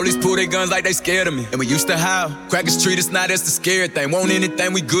 police pull their guns like they scared of me. And we used to howl, crackers treat us now, that's the scary thing. Want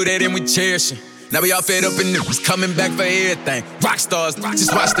anything we good at and we cherish it. Now we all fed up and niggas coming back for everything. Rock stars,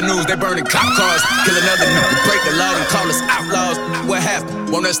 just watch the news, they burning cop cars. Kill another nigga, break the law and call us outlaws. What happened?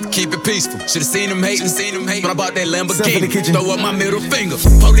 Want us to keep it peaceful. Should've seen them hate, when I bought that Lamborghini. Throw up my middle finger.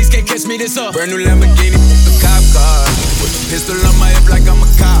 Police can't catch me this up. Brand new Lamborghini, the cop car. With a pistol on my hip like I'm a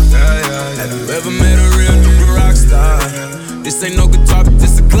cop. Have you ever met a real nigga rock star? This ain't no guitar, but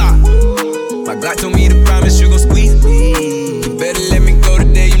this a clock. My Glock told me to promise you gon' squeeze me. You better let me go the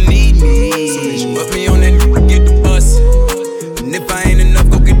day you need me. Put me on that get the bus. And if I ain't enough,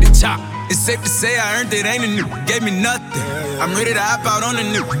 go get the chop. It's safe to say I earned it, ain't a nigga, gave me nothing. I'm ready to hop out on the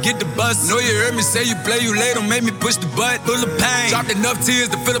nigga, get the bus. Know you heard me say you play, you late, don't make me push the butt. Full of pain, dropped enough tears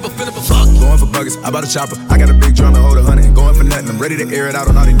to fill up a fuck. Going for buckets, I bought a chopper. I got a big drum to hold 100. Going for nothing, I'm ready to air it out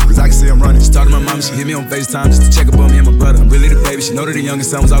on all these niggas. I can see I'm running. She talked to my mama, she hit me on FaceTime just to check up on me and my brother. I'm really the baby, she know that the youngest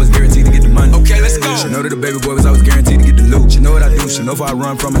son was always guaranteed to get the money. Okay, let's go. She know that the baby boy was always guaranteed to get the loot. She know what I do, she know if I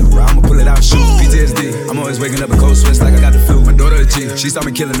run from it, I'ma pull it out, shoot. PTSD, I'm always waking up in cold sweats like I got the flu. My daughter a G, she saw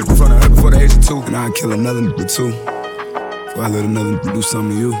me killing it in front of her before the age of 2. And I'd kill another nigga too, before I let another nigga do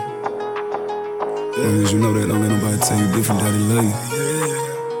something to you. As long as you know that, don't let nobody tell you different, daddy love you.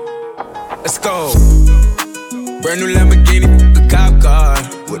 Let's go. Brand new Lamborghini, the cop car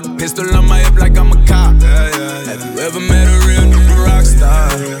with a pistol on my hip like I'm a cop. Have you ever met a real nigga rock star?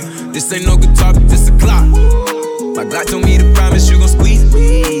 This ain't no guitar, but this a clock. My God told me to promise you gon' squeeze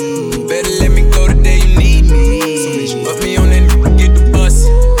me. Better let me go the day you need me. So bitch, put me on that get the bus.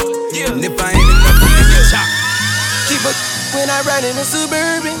 And if I ain't enough, then you chop. Keep a when I ride in a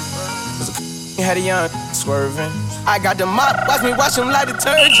Suburban. Had a young swerving. I got the mop, watch me wash them like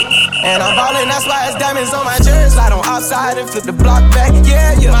detergent. And I'm ballin', that's why it's diamonds on my jersey. Slide on outside and flip the block back,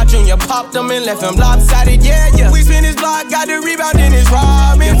 yeah, yeah. My junior popped them and left them lopsided, yeah, yeah. We spin his block, got the rebound in his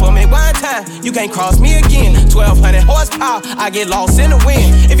robbing. For me one time, you can't cross me again. 1200 horsepower, I get lost in the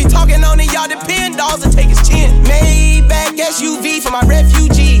wind. If he talking on it, y'all depend, dolls will take his chin. Maybach SUV for my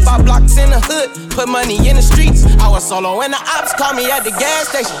refugees. 5 blocks in the hood, put money in the streets. I was solo and the ops called me at the gas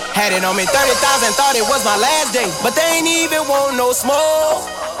station. Had it on me 30,000, thought it was my last day. But they ain't even want no smoke.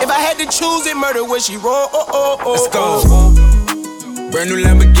 If I had to choose it, murder would she roll? Let's go. Brand new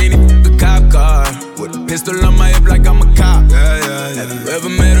Lamborghini, the cop car with a pistol on my hip like I'm a cop. Have you ever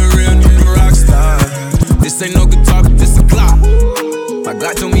met a real nigga rock star? This ain't no guitar, but this a clock. My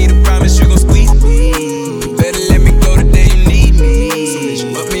God told me to promise you gon' squeeze me. Better let me go the day you need me. So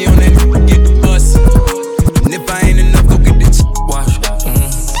bitch, put me on that get the bus. And if I ain't enough, go get the watch.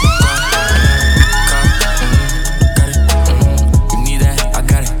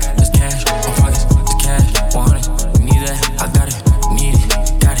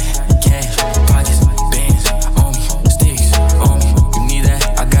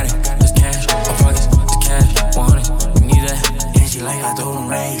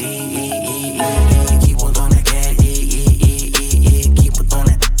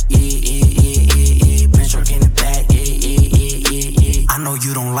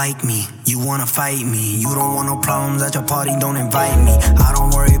 Like me, you wanna fight me. You don't want no problems at your party, don't invite me. I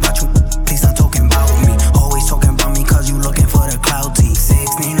don't worry about you, please stop talking about me. Always talking about me cause you looking for the clouty.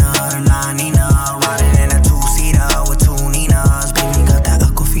 6 Nina, the 9 Nina, riding in a 2-seater with 2 Ninas. Baby got that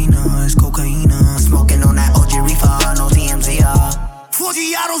Aquafina, it's cocaine. Smoking on that OG reefer, no TMZ. 4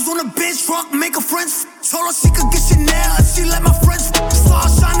 Giottos on a bench truck, make her friends. Told her she could get Chanel if she let my friends.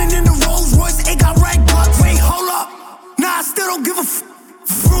 Stars shining in the Rolls Royce, it got rag bucks. Wait, hold up, nah, I still don't give a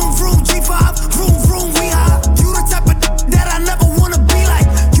Vroom, vroom, G5, vroom, vroom, we high. You the type of that I never wanna be like.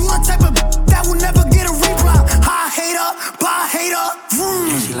 You the type of that will never get a reply. High hater, bye hater, vroom.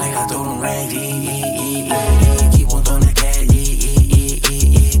 And she like I throw them rags, keep on throwing that cat,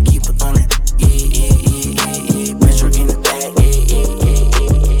 keep on throwing that, bitch work in the back,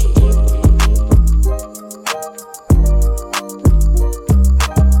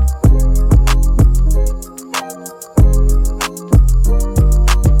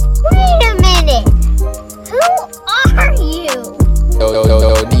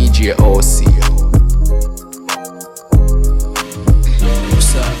 DJ OC.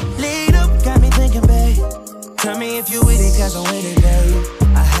 What's up? Lead up, got me thinking, babe. Tell me if you with it, cause I'm with it, babe.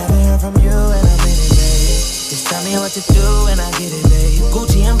 I haven't heard from you and I'm in it, babe. Just tell me what to do and I get it, babe.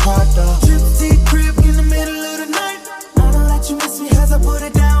 Gucci and Prada. Trip to your crib in the middle of the night. I know that you miss me cause I put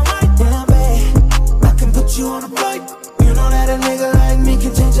it down right down, babe. I can put you on a flight. You know that a nigga like me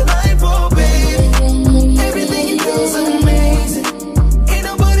can change your life, oh, babe. Everything you do is amazing.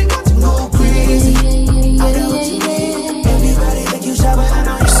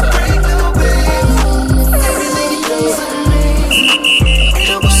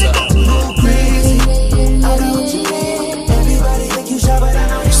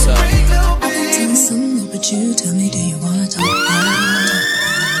 You tell me, do you wanna talk about it?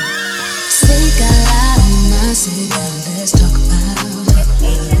 Say got out on my sit down, let's talk about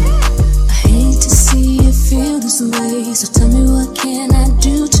it. I hate to see you feel this way, so tell me what can I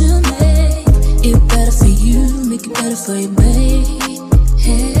do to make it better for you, make it better for you, babe.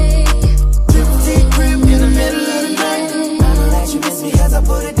 Hey, crib in the middle of the night. I know that you miss me cause I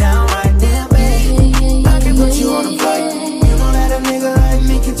put it down right there, babe. I can put you on a flight. You know that a nigga like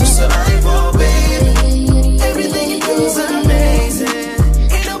me can just survive, oh, babe. Everything you do is amazing.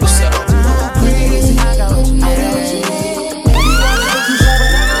 Ain't nobody got to go crazy. I got what you need.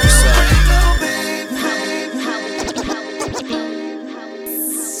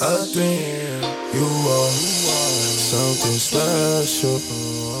 I think you are something special.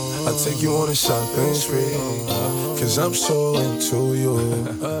 I take you on a shopping spree, cause I'm so into you.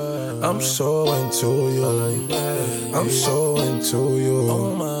 I'm so into you. I'm so into you.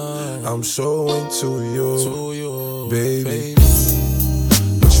 I'm so into you, baby.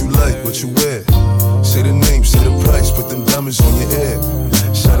 What you like, what you wear? Say the name, say the price, put them diamonds on your head.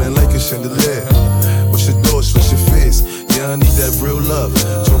 Shining like a chandelier. What's your thoughts, what's your fears? Yeah, I need that real love.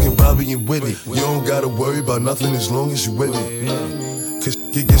 Talking Bobby and Whitney. You don't gotta worry about nothing as long as you with me. Cause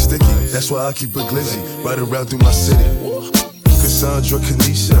it gets sticky. That's why I keep a glizzy right around through my city. Cassandra,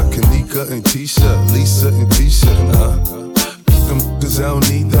 Kanisha, Kanika and Tisha, Lisa and Tisha. Them cause I don't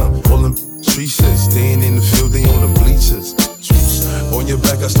need them. All them street shit. Staying in the field, they on the bleachers. On your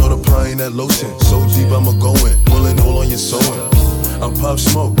back, I start applying that lotion. So deep, I'ma go in. Pulling all on your sewing. I'm Pop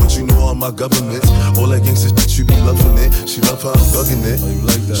Smoke, but you know all my governments. All that gangsta shit, you be loving it. She love how I'm thugging it.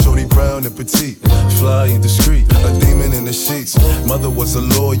 Shorty brown and petite, fly and discreet, a demon in the sheets. Mother was a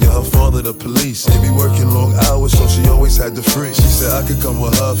lawyer, her father the police. They be working long hours, so she always had the free. She said I could come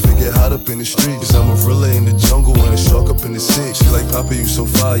with her, get hot up in the street. Cause I'm a gorilla in the jungle and a shark up in the sea. She like, Papa, you so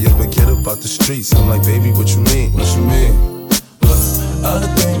fire, but get up out the streets. I'm like, baby, what you mean? What you mean? Look, I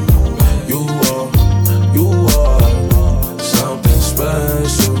think you are something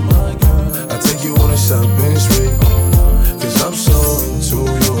special. I take you on a shopping spree, cause I'm so into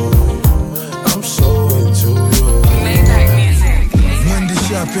you. I'm so into you. Monday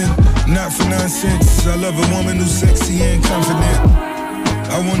shopping, not for nonsense. I love a woman who's sexy and confident.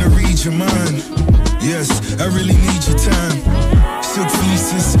 I wanna read your mind. Yes, I really need your time. Silk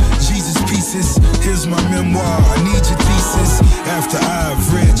fleeces, Jesus pieces. Here's my memoir, I need your thesis. After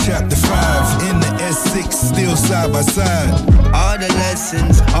I've read chapter 5 in the S6, still side by side. All the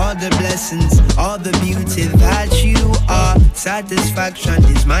lessons, all the blessings, all the beauty that you are. Satisfaction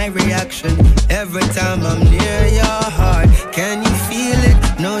is my reaction every time I'm near your heart. Can you feel it?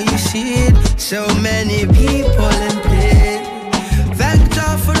 No, you see it. So many people in pain. Thank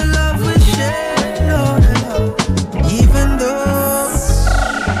God for the love we share. Even though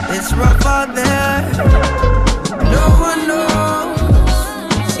it's rough out there, no one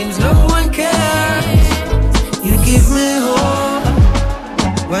knows. Seems no one cares. You give me hope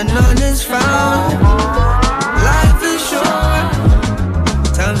when none is found. Life is short,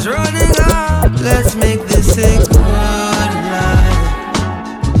 time's running out. Let's make this a good life.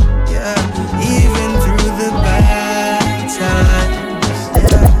 Yeah, even through the bad times.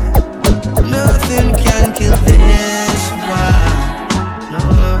 Yeah, nothing can kill this vibe. No,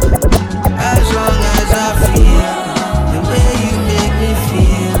 as long as I feel the way you make me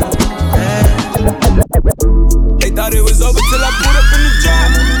feel. Yeah. They thought it was over till I pulled up in the drop.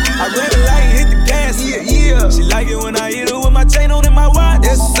 I ran the light, hit the gas. Yeah. She like it when I hit her with my chain on and my watch.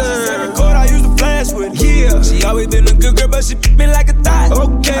 Yes, sir. Every record I use to flash with. Yeah. She always been a good girl, but she picked me like a thot.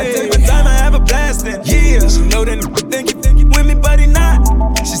 Okay. I take my time, I have a blast in. Yeah. She know that think you with me, but he not.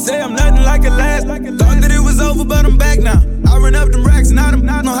 She say I'm nothing like a last. Thought that it was over, but I'm back now. I run up them racks and I don't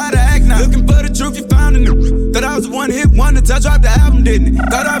know how to act now. Looking for the truth, you found in it. Thought I was a one-hit wonder till I dropped the album, didn't it?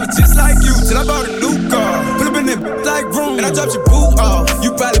 Thought I was just like you till I bought a new car. Pull up in it like room and I dropped your boot off.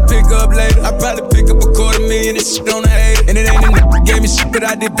 You probably pick up later. I probably pick up $250,000 and shit on the hater. And it ain't a nigga gave me shit, but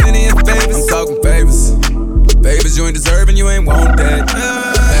I did plenty of favors. I'm talking favors. Favors you ain't deserving, you ain't want that.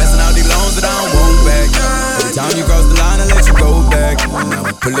 Passing out these loans that I don't want back. Every time you cross the line, I let you go back. Now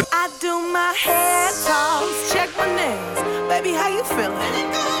I pull it. I do my head toss, check my nails. Baby, how you feeling?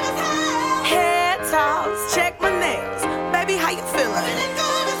 Head toss, check my nails. Baby, how you feeling?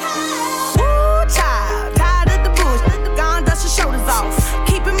 Woo, child, tired of the bullshit. Gone, dust your shoulders off.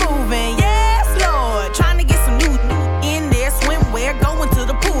 Keep it moving, yes, Lord. Trying to get some new in there, swimwear, going to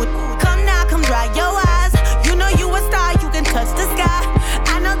the pool. Come now, come dry your eyes. You know you a star, you can touch the sky.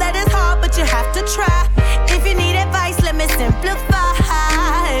 I know that it's hard, but you have to try. If you need advice, let me simplify.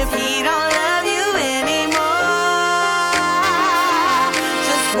 If he don't love you anymore,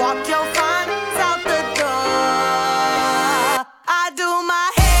 just walk your findings out the door. I do my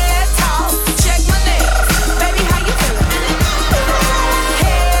head toss, check my nails. Baby, how you feeling?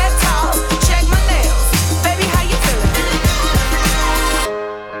 Head toss, check my nails. Baby, how you feeling?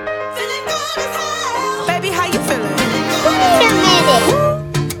 Feeling good as hell. Baby, how you feeling? Wait a minute.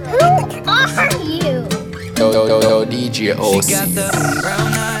 Who are you? Yo, DJ OC. She got the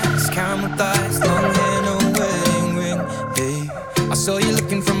brown eyes, caramel thighs, long hair, no wedding ring. Hey, I saw you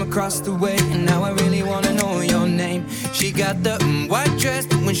looking from across the way, and now I really wanna know your name. She got the white dress,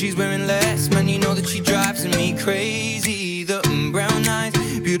 but when she's wearing less, man, you know that she drives me crazy. The brown eyes,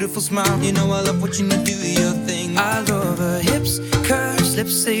 beautiful smile, you know I love watching you do your thing. I love her hips, curves,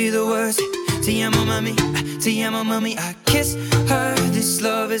 lips say the words. Te amo, mami, I kiss her. This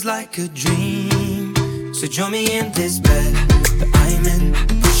love is like a dream. So join me in this bed that I'm in.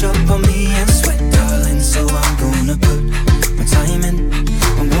 Push up on me and sweat, darling. So I'm gonna put my time in.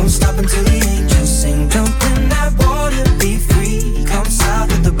 I won't stop until the angels sing. Jump in that water, be free. Come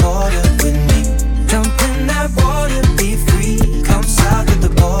south of the border with me. Jump in that water, be free. Come south of the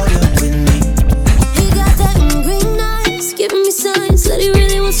border with me. He got that green eyes,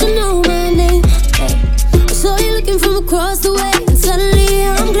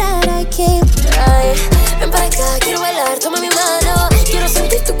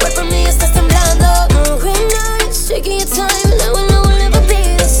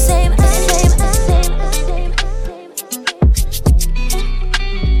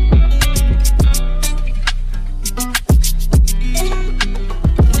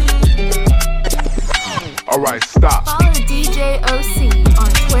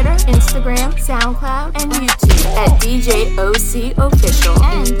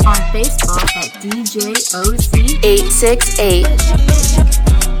 DJ OC 868.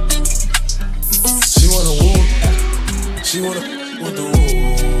 She wanna woo. She wanna with the woo.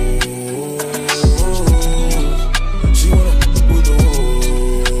 She wanna with the woo.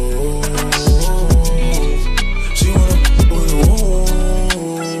 She wanna with the woo.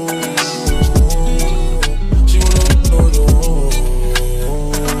 She wanna with the woo.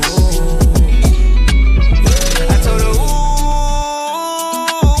 I told her woo.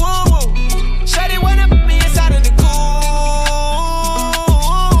 Shawty wanna put me inside of the cool.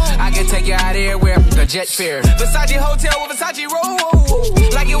 I can take you out everywhere. The jet fare. Versace hotel with Versace roll.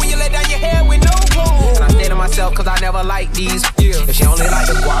 Like it when you let down your hair with no clothes. And I say to myself, cause I never like these. Yeah. If she only like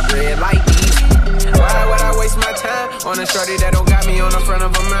the guap red like these. Why would I waste my time on a shorty that don't got me on the front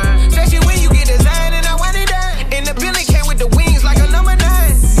of her mind? Especially when you get designed and I want it done. And the building came with the wings like a number 9.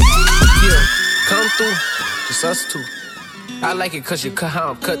 Yeah, come through, just us two. I like it cause you cut how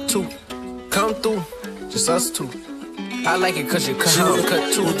I'm cut too. Come through, just us two. I like it cause you cut how I'm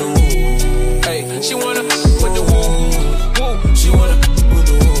cut too. Hey, she wanna with the woo, woo. She wanna with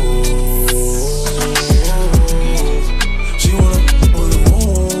the woo. She wanna with the woo.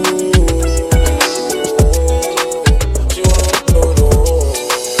 She wanna with the woo.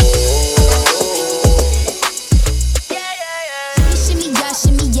 Shimmy, yeah,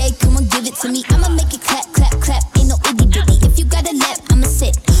 shimmy, yay, come on, give it to me. I'ma make it clap, clap, clap. Ain't no itty bitty. If you got a lap, I'ma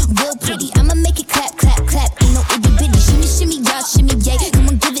sit real pretty. I'ma make it clap, clap, clap. Ain't no itty bitty. Shimmy, shimmy, yeah, shimmy, yay, come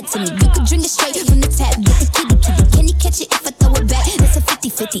on, give it to me. You can drink it straight from the tap. Get the kitty, kitty. Can you catch it if I throw it back? That's a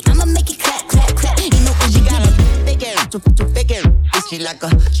 50-50. I'ma make it clap, clap, clap. Ain't no itty bitty. Big ass, too big ass. She like a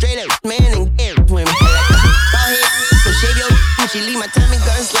straight up man and women. Like a bald head, so shave your. She leave my tummy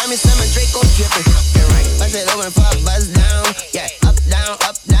gun, slimy, summer Draco dripping. And right, bust it open for a buzz down. Yeah, up, down,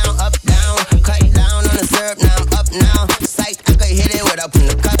 up, down, up, down. Cut down on the syrup, now I'm up now. Psych, I could hit it without putting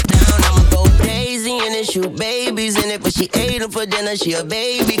the cup down. I'ma go crazy in it, shoot babies in it. But she ate them for dinner, she a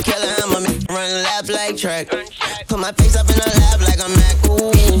baby killer. I'ma make run laugh like track. Put my face up in her lap like I'm Mac.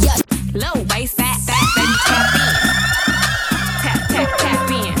 Ooh. Yeah. Low waist, fat, baby, tap in. Tap, tap, tap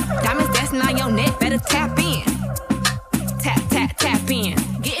in. Diamonds dancing on your neck, better tap in. Tap, tap, tap in.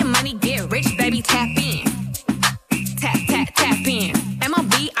 Getting money, get rich, baby, tap in. Tap, tap, tap in.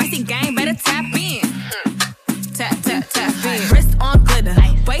 MLB, icy gang, better tap in. Tap, tap, tap in. Wrist on glitter,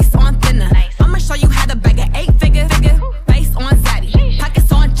 waist on thinner. I'ma show you how to bag an 8-figure. Face on zaddy,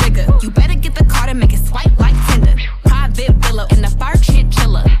 pockets on jigger. You better get the card and make it swipe like Tinder. Private villa in the far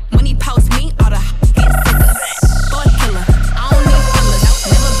chinchilla. When he post me, all the get sicker. Boy killer, I don't need fillers.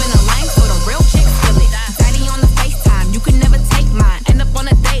 Never been a lame, so the real chicks feel it. Daddy on the FaceTime, you can never take mine. End up on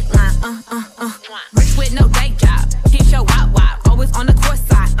a dateline, Rich with no day job, keep your wop. Always on the court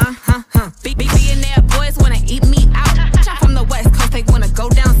side, Billionaire boys wanna eat me out. I'm from the West Coast, they wanna go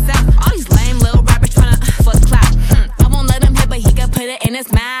down south. All these lame little rappers tryna fuck clout. I won't let him hit, but he can put it in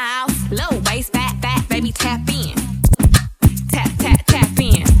his mouth. Low waist, fat, baby, tap in. Tap, tap, tap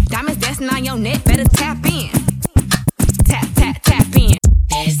in. Diamonds dancing on your neck, better tap in. Tap, tap, tap in.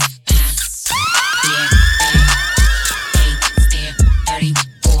 This yeah,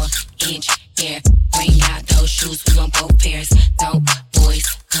 34-inch hair. Bring out those shoes, we want both pairs. Dope boys,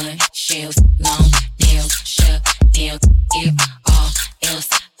 gun shells, long nails, shut down. If all else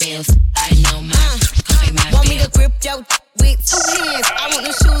fails, I know my Want me to grip your with 2 hands? I want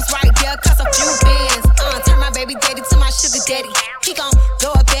the shoes right there, cost a few bands. Turn my baby daddy to my sugar daddy. He gon'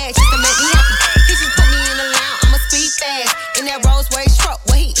 blow a bag just to make me happy. He just put me in the lounge, I'ma speed fast. In that Rolls Royce truck,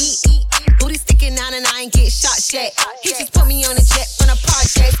 what he eat? Booty sticking out and I ain't get shot yet. He just put me on a jet from the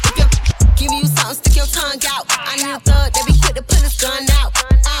project. Give you something, stick your tongue out. I need a thug that be quick to pull his gun out.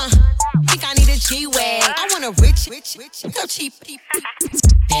 Think I need a G-Wag. I want a rich, go cheap.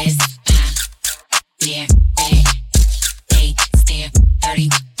 This yeah, they stare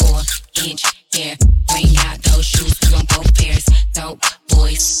 34-inch hair. Bring out those shoes, we want both pairs. Dope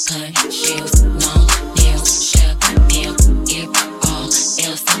boys, gun shells, long nails, shut down. If all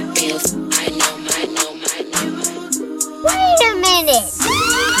else fails, I know. Wait a minute. Who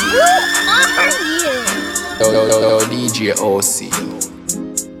are you? Yo, DJ OC.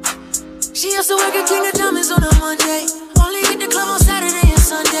 She used to work at King of Diamonds on a Monday. Only hit the club on Saturday and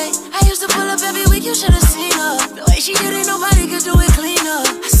Sunday. I used to pull up every week, you should've seen her. The way she did it, nobody could do it cleaner.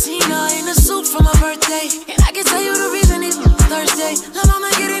 I seen her in a suit for my birthday, and I can tell you the reason it's Thursday. Lil'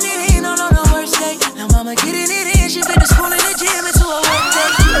 mama getting it in on the worst day. Lil' mama getting it in, she fit the school and the gym into a work day.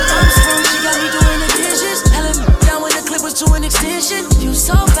 I'm strong, she got me doing the dishes. Telling me down when the clip was to an extension. You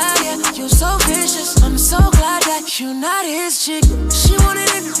so bad, yeah, you so vicious. I'm so glad that you not his chick. She wanted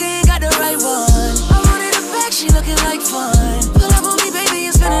it, they ain't got the right one. I wanted her back, she looking like fun. Pull up on me, baby,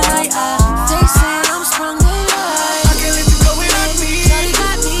 and spend the night. I take sand.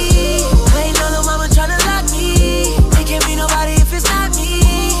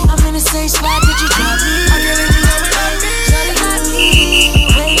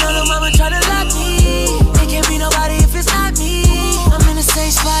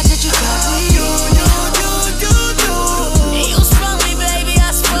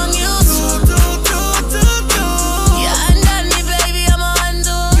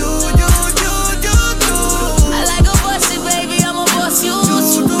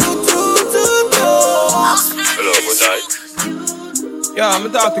 Yeah, I'm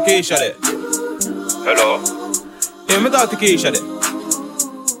talk to Keisha there. Hello? Yeah, I'm talk to Keisha there.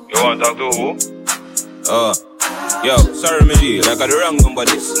 You want to talk to who? Yo, sorry, me G, like I the wrong number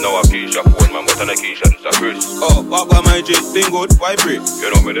this. No, I'm Keisha phone, man, but I'm not Keisha, it's a Chris. Oh, Papa, my G, thing good, why break?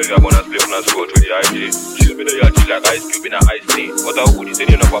 You know me, they're gonna split on a scroll with the IG. She'll be there, she's like ice cube in a ice tea. But I would say,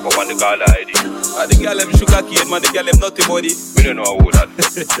 you know, Papa, on the caller ID. The girl them sugar kid, man, the girl them nutty body. We don't know who that.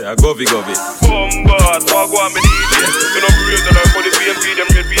 Govy. Bombard, so I go on me DJ. You know, real to for the BMP, them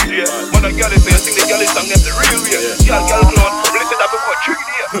red PJ. Man, the girl is saying, the girl is song, them the real way. Girl clown, bless it up before 3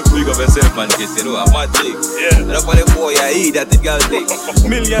 years. Big up yourself, man, kids, you know, I'm mad thing. Yeah. That's why the boy I eat that the girl take.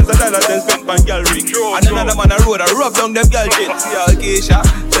 Millions of dollars then spent on girl ring. And another man a road a rub down them girl shit. See how Keisha,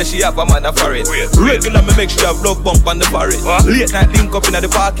 say she have a man a foreign. Regular me make sure have love bump on the forehead. Late night link up in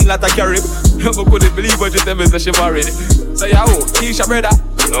the parking lot of Carib. Never couldn't believe what you tell me that she married. So Yahoo, Keisha brother.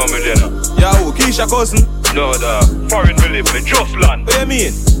 No, me Jenna. Yahoo, Keisha cousin. No, the foreign me live, me just land. What you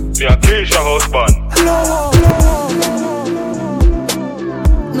mean? Me a Keisha husband.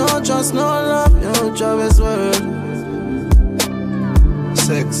 No trust, no love, no Travis word.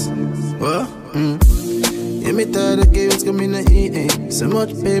 Sex, what? Yeah, me tired of games coming to eat. So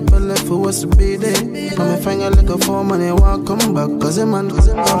much paper left for us to be there. Come and find a little for money, won't come back. Cause a man, got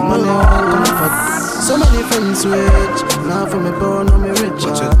money, won't come back. So many friends switch, now for me poor, no me rich.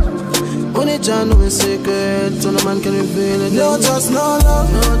 Money John know his secret, so no man can reveal it. No trust, no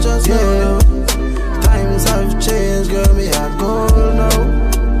love, no trust, no love. Times have changed, girl, me a gold now.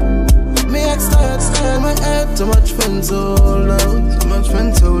 Me ex tired, style my head. Too much friends so low, too much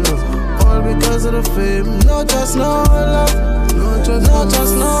friends so low. All because of the fame. No trust, no love. No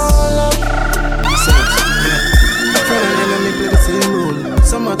trust, no love. Sex, yeah. Friend and enemy play the same role.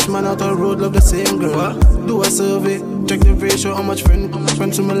 So much man out the road love the same girl. What? Do a survey, check the ratio. How much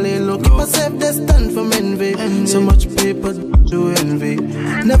friends to my lay low. Keep a safe distance from envy. So much paper to envy.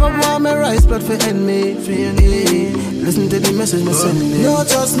 Never want me rice blood for enemy. Listen to the message me send. No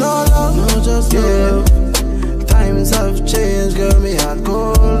trust, no love. No trust, no love. Times have changed, girl. Me hard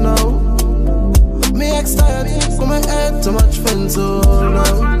cold now. Me ex tired, for my head. Too much friends so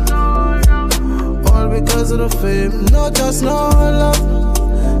low. All because of the fame. No trust, no love.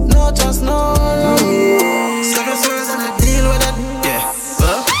 No trust, no love. 7 words and I deal with it. Yeah.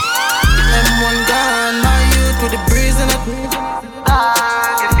 M1 gone, my youth with the breeze in it.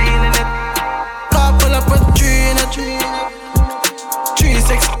 You feeling it? Car pull up with 3 in it. 3,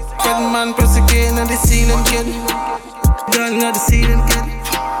 6, red man press again on the ceiling kid. Gun on the ceiling kid.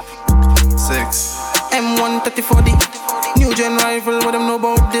 6. M1 3040. New gen rifle, what them know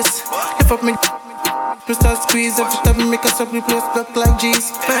about this? Lift up me. To start squeeze every time make us up replace look like G's.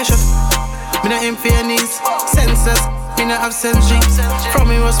 Fashion, me not aim for your knees. Senseless, me not have sense G. From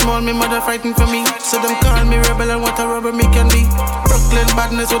me was small, me mother frightened for me. So them call me rebel and what a rubber me can be. Brooklyn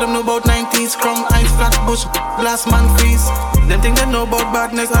badness, what them know about 90s. Chrome, ice, flat, bush, glass man freeze. Them think they know about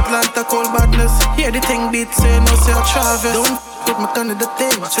badness, Atlanta cold badness. Hear the thing beat, say no, say I Travis. Don't put my candidate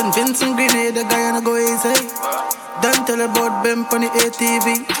thing. Send Vincent Grenade, the guy and I go easy. Don't tell about Ben on the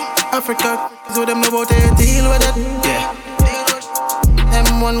ATV. Africa, so them know about it, deal with it. Yeah.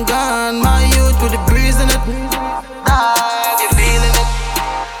 M1 gone, my youth with the breeze in it. You feeling it?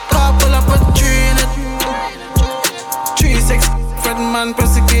 Car pull up with 3 in it. 3, 6, Fred man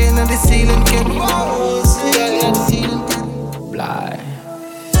press again on the ceiling kid. Yeah, on the ceiling kid. Fly.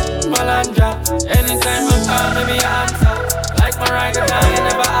 Malandra, anytime I call, maybe I answer. Like my rider, you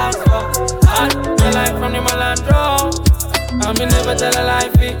never ask for. Hot, the life from the Malandra. I me never tell a lie,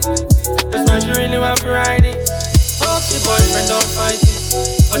 that's why she really want to ride it. Hope the boyfriend don't fight it,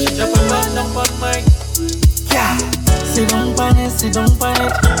 but she drop a band up on mine. Yeah, sit down on it,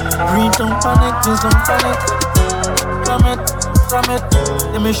 breathe down on it, please don't panic. From it,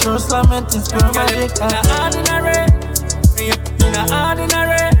 let me show slam it, it's pure magic. In a ordinary,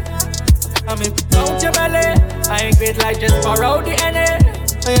 I mean, out your belly, I ain't great like just pour out the energy.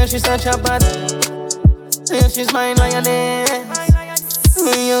 Oh yeah, she's such a bad. Yeah, she's mine lioness.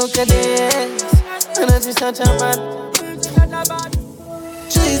 You can dance. And she's such a bad.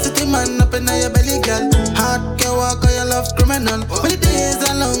 She's the man up in your belly, girl. Hard can walk or your love's criminal. When the days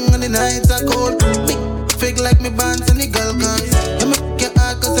are long and the nights are cold. Big fig like me bands and the girl guns. You make your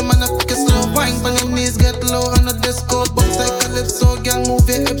heart cause the man up your slow. Wine when your knees get low on the disco. Bounce like a calypso, girl move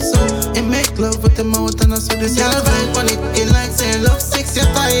your hips so. You make love with the mouth and I saw this. Girl vibe on it, it like saying love 6, you're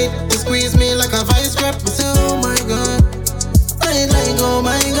tight. You squeeze me like a vice grip. I say oh my god, I like oh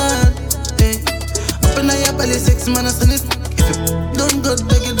my god. Hey, up in your belly 6 man I send it. If you don't go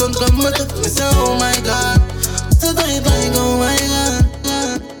dig it, don't come with it. I say oh my god, so tight like oh my god.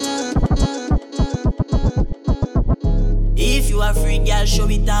 If you are free, girl, show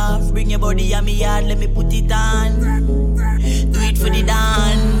it off. Bring your body on me yard, let me put it on. Do it for the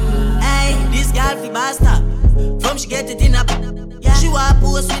dawn. Hey, this girl fi basta. From she get it in a yeah. She want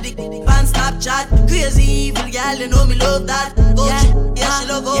post with the pan Snapchat. Crazy evil girl, you know me love that. Go yeah, she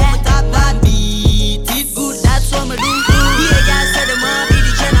love how me top that. Beat it good, that's what me do. Yeah, girl say them want be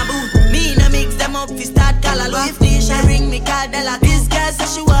the Jenna boo. Me no mix them up fi start call a if she ring me call Della. This girl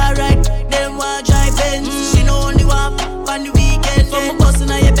say she want ride, them want drive Benz. She no only want on the weekend. From a bus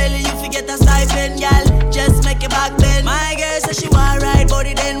inna your belly, you forget a stipend, girl. Just make it back bend. My girl say she want ride,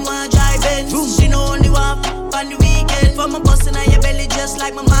 body then want drive Benz. She no only want on the weekend. From a bus inna your belly, just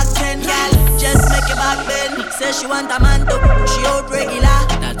like my Mac 10, girl. Just make it back bend. Say she want a man to she out regular.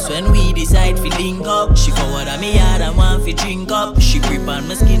 That's when we decide fi link up. She forward on me yard and want fi drink up. She grip on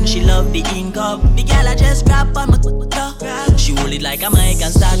my skin, she love the ink up. The girl I just grab on my she hold it like a mic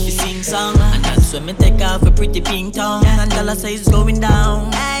and start to sing song. And that's when me take off a pretty pink tongue and tell her say it's going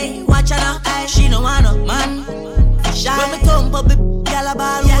down. Hey, watch her now, hey. She no want no man. When me thump up the girl a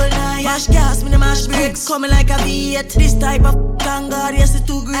ball all night. Mash gas, me the mash bricks, coming like a V8. This type of thank God, yes it's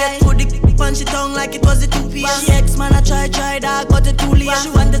too great. Put the punch it tongue like it was a 2-piece. She ex man I try dog, but it too late. She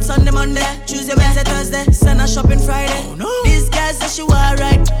wanted Sunday, Monday, Tuesday, Wednesday, Thursday, send her shopping Friday. Oh, no. This girl says she want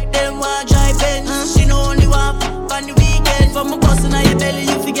ride, them want drive Benz. She no only want on the weekend. From a bus inna your belly,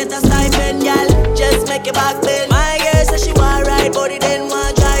 you forget a stipend, y'all. Just make it back bend. My girl says she want ride, body then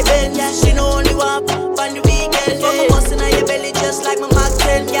want drive Benz. Yeah, she no only want on the weekend. From a bus inna your belly, just like my Mac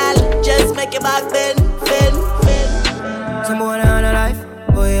 10, y'all. Just make it back bend. Some boy on a life,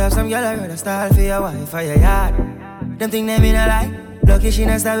 boy have some girl I rather style for your wife or your yard. Them think them in a lie, lucky she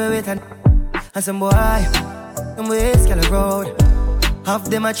not style with her. And some boy, them ways girl road. Half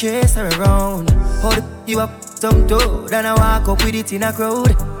them a chase her around. Hold you up some toad and I walk up with it in a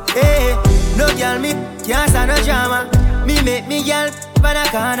crowd. Hey, no girl me can't stand no drama. Me make me girl by the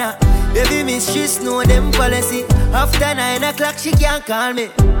corner. Baby miss she know them policy. After 9 o'clock she can't call me.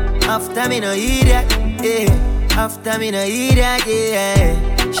 After me no hear that, yeah. After me no hear that, yeah.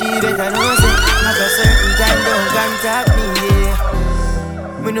 She better know say at a certain time don't contact me,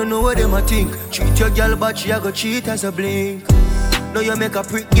 yeah. Me no know what them a think. Treat your girl but she a go cheat as a blink. Now you make a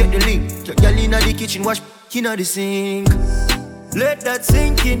prick get the link. Your girl inna the kitchen wash inna the sink. Let that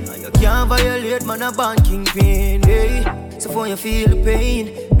sink in. You can't violate man a banking pin, hey. So for you feel the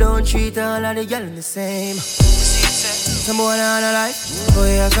pain, don't treat all of the girl the same. Some boy on a life,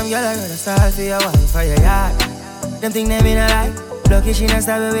 boy have some girl I rather style for your wife or your yard. Them think them in a lie, lucky she not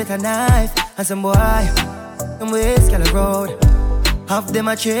stab with a knife. And some boy, them ways girl road. Half them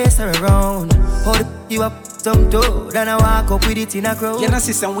a chase her around. Hold you up some toad and I walk up with it in a crowd. You know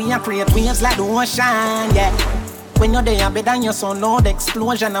sister, we a create waves like the ocean, yeah. When you're there, better than your son, loud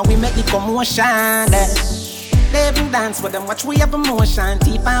explosion and we make the commotion, yeah. They even dance with them, watch we have emotion,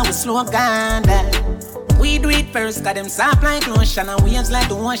 deep and we slow down, yeah. We do it first, got them soft like lotion and waves like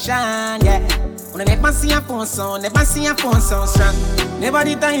the ocean, yeah. When I never see a phone sound, never see a phone sound strong. Never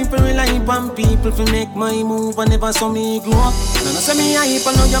the time for rely on people to make my move and never saw me grow up. Now say me hype,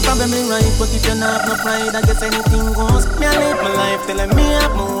 I know you're probably right, but if you not have no pride, I guess anything goes. Me I live my life telling me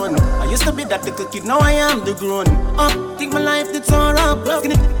I'm own. I used to be that little kid, now I am the grown up. Think my life did so rough.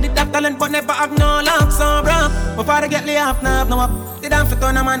 Skinny, did that talent but never have no luck, so rough. Before I get laid off, now have no up. Did I fit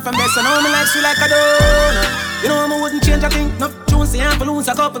on a man from best, so now me like sweet like a donut. You know I wouldn't change a thing, no. Say I'm for lose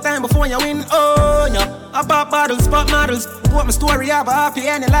a couple times before you win. Oh, yeah. I pop bottles, pop models. What my story have a happy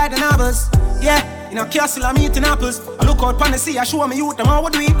ending like the novels. Yeah, in a castle I'm eating apples. I look out pan the sea, I show me youth them how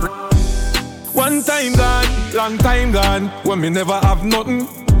we do it. One time gone, long time gone, when me never have nothing.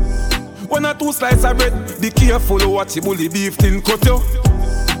 One or two slices of bread, be careful what you bully beef tin cut you.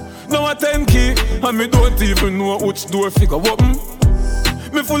 Now a 10 key, and me don't even know which door figure open.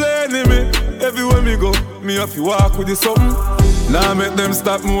 Me full of enemy, everywhere me go, me have to walk with the something. Now make them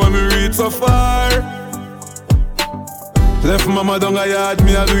stop me when me reach so far. Left mama down a yard,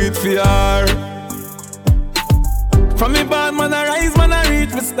 me a do it for her. From me bad man I rise, man I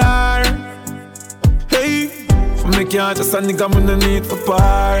reach me star. Hey, from me can't just a nigga me no need for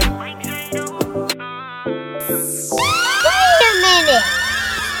par. Wait a minute,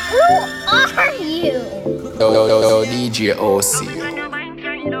 who are you? Yo, DJ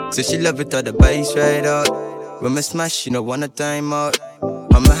OC. So she love it all the bass right out. When me smash, she no wanna time out.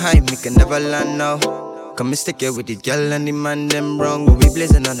 On my high, me can never land now. Come and stick it with the girl and the man them wrong. When we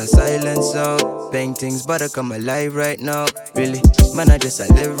blazing on the silence out. Paintings but I come alive right now. Really, man I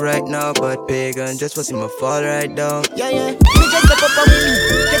live right now. But pagan just was in my fall right down. Yeah, me just step up a win.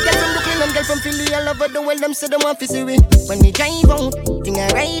 Get girl from Brooklyn and girl from Philly all over the well, them say them want to see we. When we drive out, thing I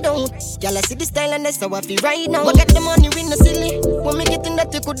ride out. Y'all I see the style and that's how I feel right now. We get the money, we no silly. When we get in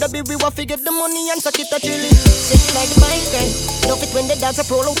that, you coulda be we want to get the money and suck it a chili. Sing like the bike guy. Love it when the dance a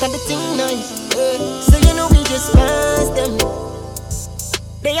pro out and the thing nice. So you know we just pass them.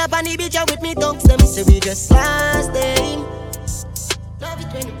 They up on the beach out with me dogs them. So we just last them. Love it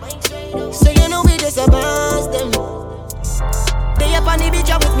when the bike ride out. So you know we just pass them. They up on the beach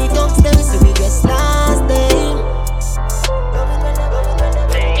out with me dogs them. So we just last them.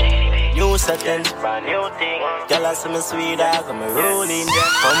 New setting, brand new thing. Girl, I see me sweet dog, I'm rolling.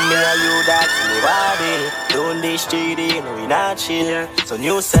 Come me and you dog, see me body. Don't dish TD, no we not chill. So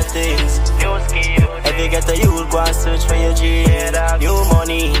new settings, new skill. If you get a youth, go and search for your G. New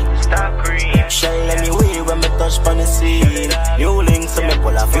money, stop cream. Shell let me way when me touch on the scene. New links, so me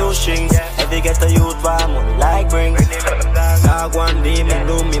pull a few strings. If you get a youth, buy money like bring. Dog one day, me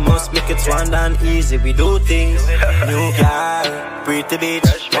know me must make it swan and easy. We do things. New car, pretty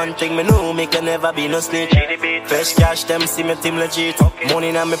bitch. One thing me know, me can never be no snitch. Fresh cash, them see me team legit. Money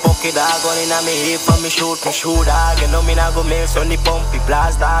in my pocket, dog, gun in my hip. And me shoot, dog. You know me not go mail, so the pumpy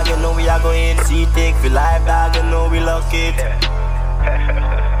blast, dog. You know we are going see take for life, dog. You know we lock it.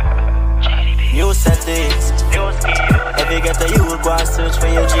 New settings, new skill. If you get a youth, go and search for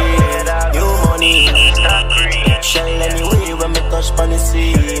your G. New money, shell anyway when me touch on the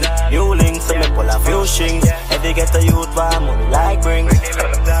scene. New links, so me pull a few strings. If you get a youth, buy money like bring.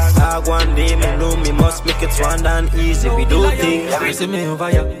 Dog one day, me know me must make it swan and easy. We do things. You see me over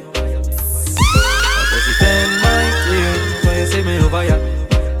here. Just defend my team, so you see me over here.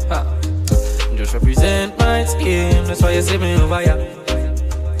 Just represent my scheme, that's why you see me over here.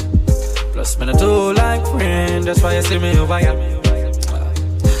 Plus, me not too like friend, that's why you see me over here.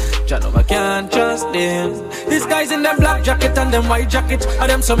 I know I can't trust them. These guys in them black jacket and them white jacket, and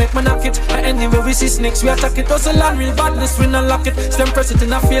them so make me knock it. And anyway we see snakes, we attack it. Hustle and real badness, we not lock it. Stem press it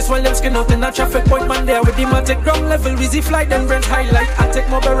in our face while them skin out in a traffic point. Man there with the matic ground level, easy flight, then Brent highlight. I take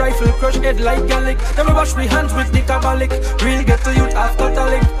mobile rifle, crush head like garlic. Then we wash we hands with the cabalic. Real get to youth after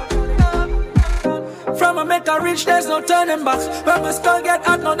talic. From a make a reach, there's no turning back. When my skull get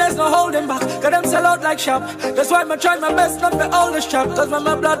hot, no, there's no holding back. Cause them sell out like shop. That's why I try my best not to all the strap. Cause when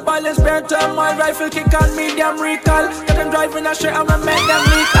my blood boiling, spare turn, my rifle kick on medium recall. Get them driving a straight, I'ma make them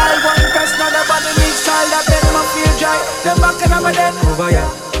recall. One press, now the body needs child. That make them feel dry. Them back and I'm a dead over here.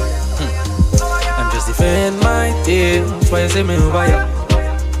 I'm just defend my team. That's why you see me over here.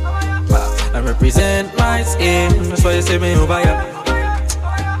 I represent my scheme. That's why you see me over here.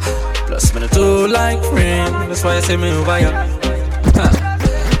 Plus, me not too like friend, that's why you see me over here.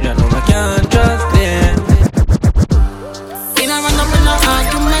 You know I can't trust them. In a run up in a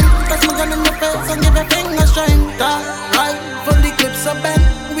argument, press my gun in the face and give a finger strength. Right, fully clips are bent,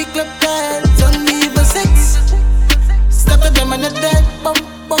 we clip heads on lever 6. Step to them in the dead,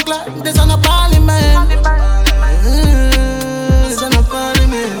 bump like this on a parliament. This on a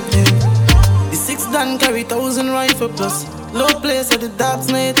parliament. The 6 done carry 1,000 rifle plus. Low place at the dark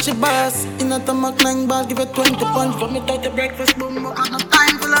snake, she boss. In a tamak 9 ball, give it 20 punch. For me, tight the breakfast, boom, got no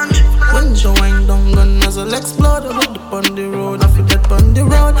time for lunch. When the wind down, gun muzzle explode. I put up on the road, I forget on the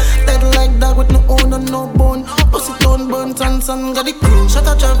road. Dead like that with no owner, no bone. Pussy tone, burnt and sun, got the crew. Shut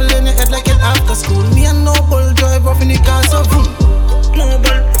up, travel in your head like it after school. Me and no bull drive off in the car, so boom.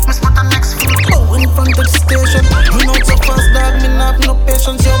 Global, me spot the next food. Oh, in front of the station. You know so fast, dog, me not have no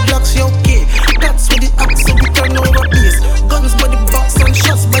patience. Your blocks, your key. That's with the axe, so we turn over base. Guns by the box and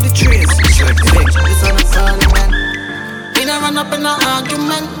shots by the trays. It's on the parliament. We don't run up in an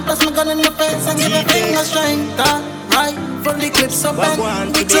argument. Press my gun in the face and give a finger strength. Right, from the clips up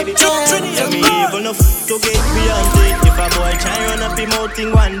and we took turns. Yeah, me evil enough to get beyond it. If a boy try run up him out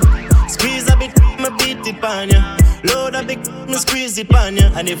in one, squeeze a bit, me beat it pan ya. Load a big, me squeeze it pan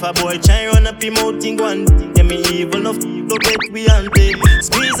ya. And if a boy try run up him out in one, yeah, me evil enough to get beyond it.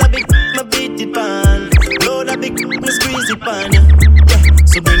 Squeeze a bit, me beat it pan. Load a big, me squeeze it pan ya. Yeah,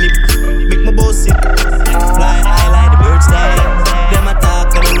 so bring it, make my boss it. Fly high like the birds die. Them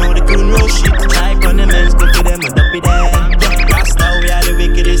attack and I know they couldn't rush it. Try on the men's go to them and up it there. Yeah, Rasta, we are the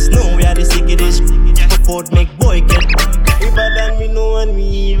wickedest, no, we are the sickest. Purport make boy get evil than me know and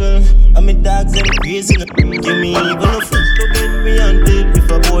me evil. And me dogs and crazy, give me evil no foot to get me on tape.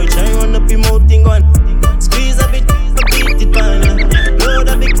 If a boy try run up him out in one, squeeze a bit, beat it pan ya. Load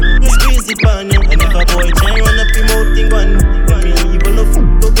a big, me squeeze it pan ya. And if a boy try run up him out in one, give me evil no foot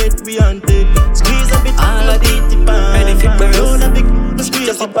to get me on tape. Squeeze a bit, beat it pan ya. Load a big, me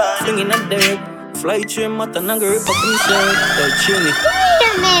squeeze it pan ya. In the dirt, fly train mat and I go rip up himself. They'll tune it. Wait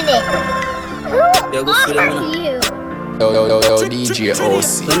a minute. Who are you? DJ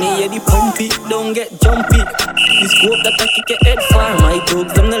OC. When you hear the pumpy, don't get jumpy. The scope that I kick your head far. My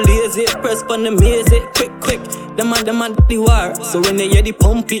dogs, them the lazy. Press on the maze, quick. Them a the war. So when you hear the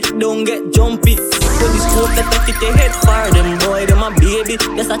pumpy, don't get jumpy. So the scope that I kick your head far. Them boy, them a baby.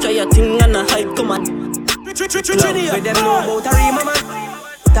 Just a try your thing and a hype, come on. With them know about a rima man.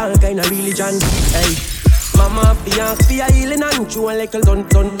 Tal kind of religion. Hey, mama be a healing and chew a little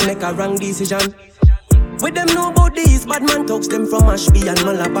don't make a wrong decision. With them know about these bad man talks them from Ashby and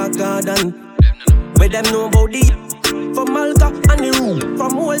Malabar Garden. With them know about the from Malta and the room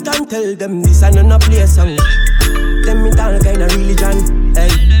from Walton. Tell them this and no place song. Them it all kind of religion.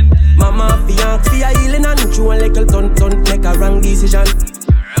 Hey, mama be a healing and chew a little don't make a wrong decision.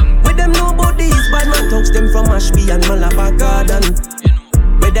 With them know about these bad man talks them from Ashby and Malabar Garden.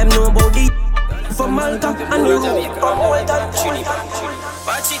 With them know about the from Malta and the room from Walton.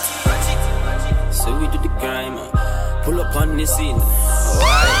 Watch it. So we do the crime, pull up on the scene.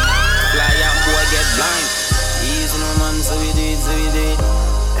 Alright, fly out, boy, get blind. Easy no man, so we do it.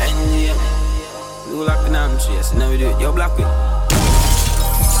 And yeah, we lock the name chase, now we do it. Yo, black it.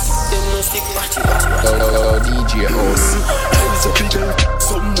 Them no stick, watch it. DJ OC.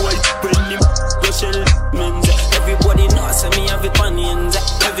 Some boy bring him, no shell, men. Everybody knows me have it on the ends.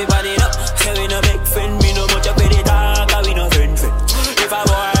 Everybody know, say we no make friend, we no much up with it, dog, we no friend. If a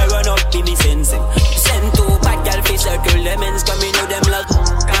boy run up, be me sensing. Send two bad gal fi circle them ends. Cause me know them love,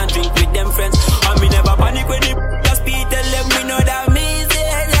 can't drink with them friends. And me never panic when the just be tell them me know that me say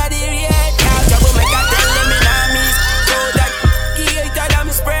that the real can't trouble make I tell them in a me. So that hater them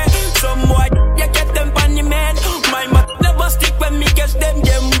spray. Some boy you get them pan the man. My mouth never stick when me catch them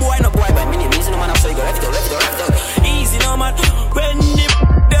boy. No boy by me name easy no man. I'm so you go left out. Easy no man. When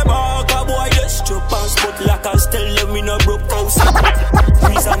the bug a boy just chop and spot like I tell them we no broke house.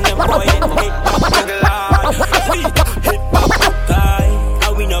 And them boy hit back to the line. We hit back to guy.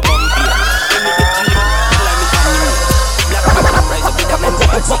 And we no bumpy. When we get to the like me coming. Black people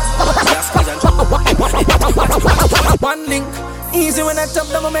rise up with them boys. One link. Easy when I tap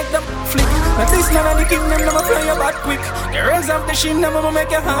them, I make them flick. Now this none of the kingdom, them I fly about quick. The raise of the shin, them I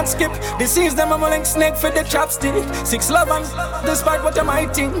make your heart skip. Deceives them, I'm a link snake for the chopstick. 6 love and despite what am I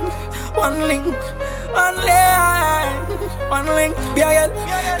think. One link. One link, yeah,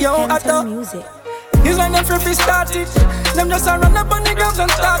 yo, I thought it's like them free started. Them just a run up on the grounds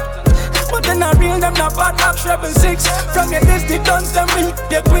and start. But they're not real, them not bad up, Rebel 6. From your days, the guns, them will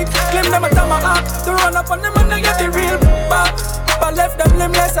get quick. Claim them a time of heart. To run up on them and they get the real back. But left them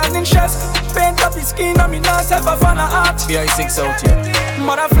limbless and in chest. Paint up his skin and me not self a fan of art. PI6 out here.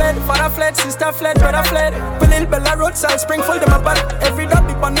 Mother fled, father fled, sister fled, brother fled. Lil Bella roadside, Springfield, them a bad. Every dog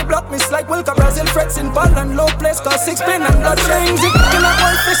deep on the block, miss like Wilka, Brazil, frets in ball and low place. Cause 6 pin and blood chains. It kill a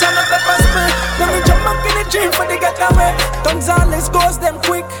whole fish and a pepper spray. Then we jump up in the gym for the getaway. Gonzales goes them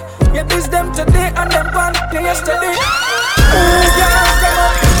quick. Yeah, this them today and them gone yesterday. Ooh, yeah, them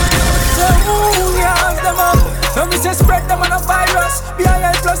up. So, ooh, yeah, them up. When we say spread them on a virus.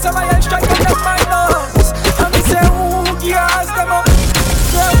 BIL plus some IL strike on them minus. And we say, ooh, yeah, them up.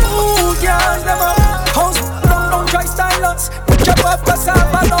 Ooh, yeah, them up. House, don't try stylus. Chop off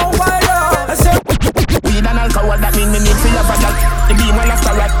cassava, no wire. I say, weed and alcohol, that mean me need for your brother. The beam well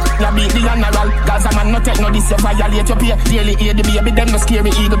after right, you beat the general. Gaza man no take no this, you violate your pay. Daily hear the baby, them no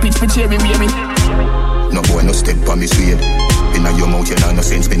scary. Eagle pitch for cherry, baby. No boy no step on me suede. Inna your mouth you nah no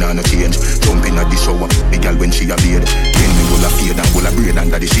sense, me nah no change. Jump inna the shower, the girl when she a bathe. Then me will a fade and will a braid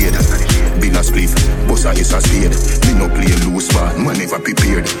under the shade. Bill a spliff, boss a is a spade. Me no play loose part, man never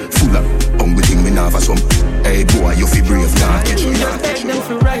prepared. Full up, hungry thing me nah have some. Hey boy, you feel brave, nah catch me, nah catch me. Them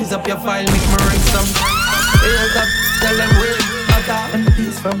fi rise up your file, make me ring some. Hands up, tell them wait. And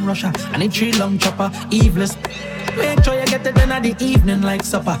peace from Russia, and a tree long chopper, eveless. Make sure you get it in at the evening like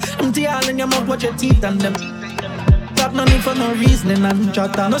supper. Empty all in your mouth, watch your teeth and them. Got no need for no reasoning and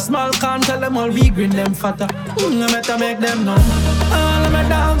chatter. No small can't tell them all we green them fatter. No matter make them know. All of my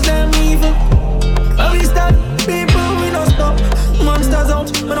dogs them evil. At least that people we don't stop. Monsters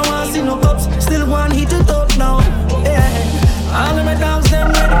out, but I wanna see no cops. Still one heat it up now. Yeah. All of my dogs them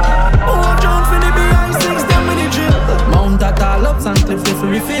ready. Watch out for the BI6 them with the drill. Mount at all ups and cliffs if we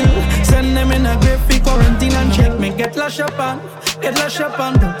refill. Send them in a grave for quarantine and check me. Get lash up on, get lash up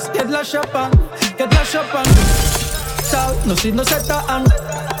on dogs. Get lash up on, get lash up on dogs. Tall, no see no setter and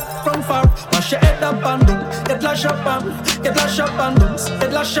from far, mash your head up and down. Get lash up on, get lash up on dogs.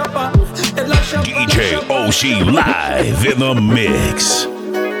 Get lash up on, get lash up on. DJ OC live in the mix.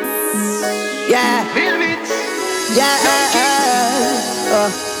 Yeah, yeah.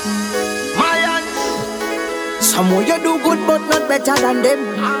 Some way you do good but not better than them.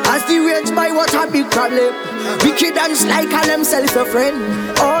 As the rage by what a big problem. Wicked and sly call themself a friend.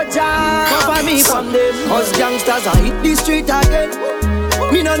 Oh, Jah, cover me from them. Cause gangsters are hit the street again.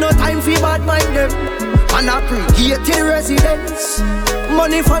 Me no time for bad mind them. And I create a residence.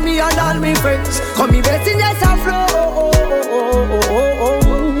 Money for me and all my friends. Come me best in just a flow.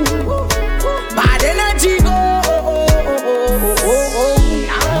 Bad energy go.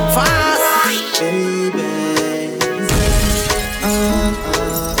 Fast, baby.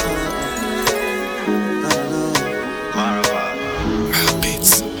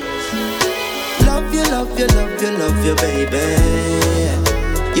 Love you, baby.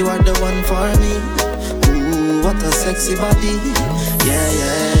 You are the one for me. Ooh, what a sexy body. Yeah,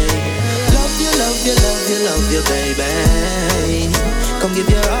 yeah. Love you, baby. Come give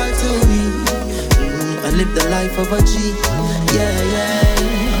your all to me. And live the life of a G. Yeah,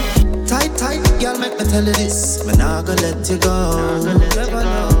 yeah. Tight, girl, make me tell you this. Me nah gonna let you go. Never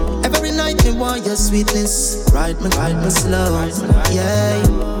know. Every night me want your sweetness. Ride me slow. Yeah.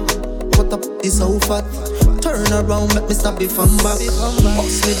 What up is so fat. Turn around, make me stop it from back.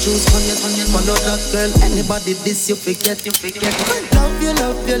 Box me juice on you, follow that girl. Anybody this you forget. Love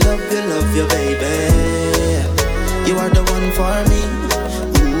you, baby. You are the one for me.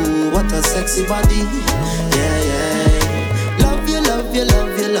 Ooh, what a sexy body. Yeah, yeah. Love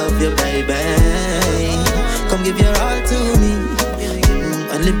you, baby. Come give your all to me.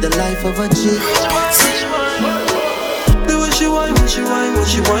 And live the life of a G.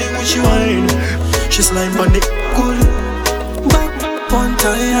 When she whine. She slime on the cool. Back one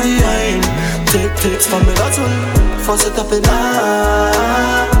time. Take from me, that's all. Force it up in her.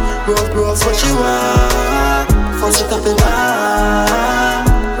 Rub what she want. Force it up in her.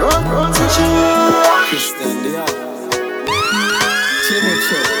 Rub what she want. Christian Dior. Jimmy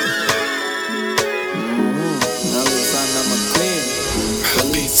Choo. Alexander McQueen.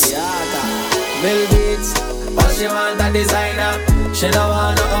 Balenciaga. Mel Beats. All she want a designer. She don't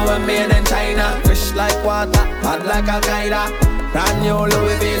want nothing when made in China. Fresh like water, hot like a kite. Brand new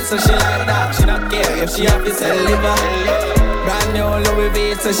Louis V, so she like that. She don't care if she have to sell liver. Brand new Louis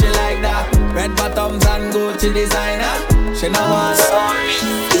V, so she like that. Red bottoms and Gucci designer. She don't want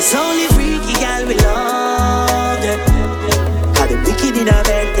It's only freaky girl we love, yeah. Got the wicked in her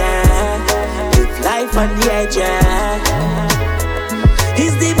bed, yeah. Live life on the edge, yeah.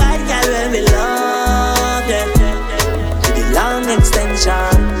 It's the bad girl when we love, yeah. Long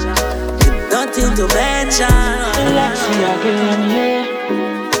extension, nothing to mention. Lexi again, yeah.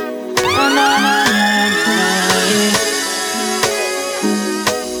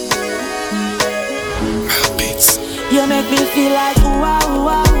 You make me feel like ooh,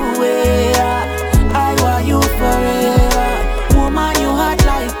 yeah. I want you forever. Woman, you hot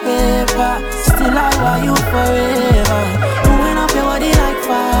like paper. Still I want you forever. Moving up your body like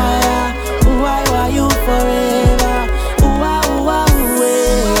fire. Ooh, I want you forever.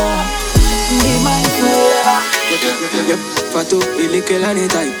 Fatu, illegal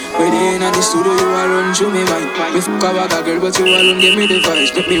anytime. When they in the studio, you are run through me mind. Me fuck a bag girl, but you alone give me the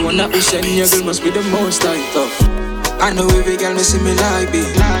vibes. Make me wanna be sending your girl must be the most tight tough. I know every girl me see me like me.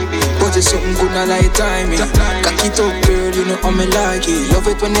 But it's something good not like timing. Cock it up girl, you know how me like it. Love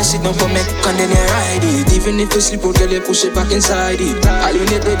it when you sit down for me and then you ride it. Even if you sleep out, girl, you push it back inside it. All you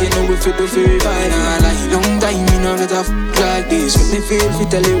need to know if you do for revive. Nah, like long time, you know that I f*** like this. Make me feel fit,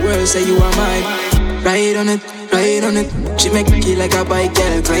 tell the world, say you are mine. Ride on it. She make me like a bike,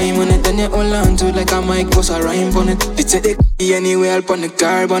 girl. Climb on it, then you hold on to it like a mic. Bust a rhyme on it. It's a dick anyway, I'll put the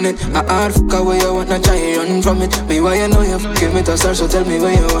carb on it. A hard fucker where you want, not try run from it. Me why you know you f***ing me to start, so tell me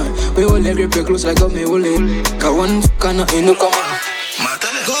where you want. We hold it, grip you close like up me hold it. Cause one fucker nothing no come.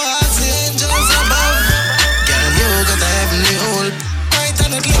 Go ask the angels above. Girl, you got a heavenly hold. Right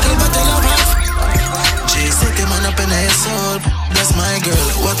on it, little bottle of half. J-Stick him on up in her soul. That's my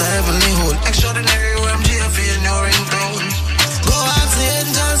girl, what a heavenly hold. Extraordinary OMG, I feel your ringtone. Go ask the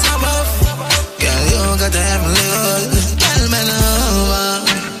angels above. Girl, you got a heavenly hold. Girl, man, over.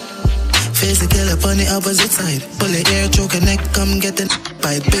 Face the girl up on the opposite side. Pull the air, choke her neck, come get it.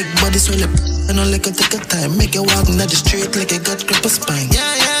 Bite big body, swell it. And all like a take a time. Make you walk down the street like you got grip a spine. Yeah.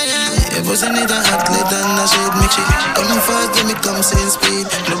 If was need a athlete and a shade, make she come fast, then me come same speed.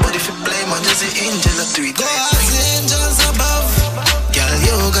 Nobody fi blame on just the angel of three. Go ask the angels above. Girl,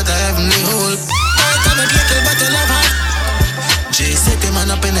 you got a heavenly hold. Right on a little bottle of hot. J-Stick him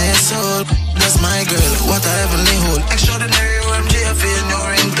man up in her soul. That's my girl, what a heavenly hold. Extraordinary OMG, I feel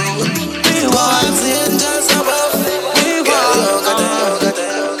your ringtone. Go ask the angels above. Girl, you got a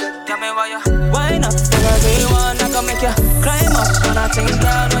tell me why you wind up. Everyone I can make you climb up. And I think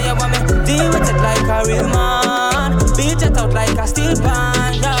down when you want me. Deal with it like a real man. Beat it out like a steel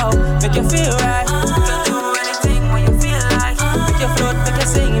pan. Yo, make you feel right.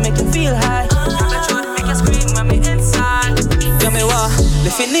 make you feel high. Grab your throat, make you scream when me inside. Give me what?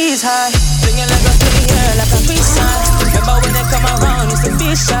 Lift your knees high. Bring your leg up to the air like a peace sign. Remember when they come around, used to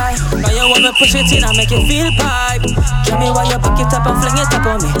feel shy. Now you want me push it in and make you feel pipe. Give me why you back it up and fling it up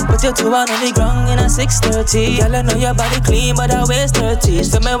on me. Put your two on the ground in a 6:30. Girl, I know your body clean, but I waist dirty.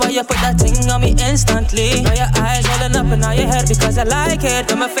 Tell me why you put that thing on me instantly. Now your eyes rolling up and now your head because I like it.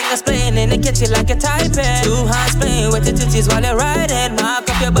 Got my fingers playing in the kitchen like a typing. Two hands playing with the titties while you're riding. Mark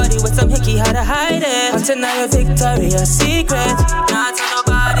up your body with some hickey, how to hide it. Until now your Victoria's Secret. Not to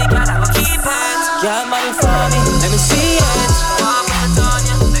nobody, girl, I will keep it. Girl, money for me, let me see it. Walk with it on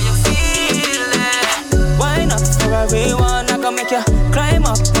you, let you feel it. Why not for a real one? I can make you climb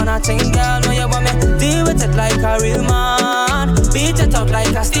up on a thing, girl. Know you want me, deal with it like a real man. Beat it out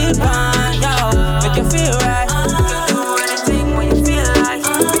like a steel pan, yo. Make you feel right. You can do anything when you feel like.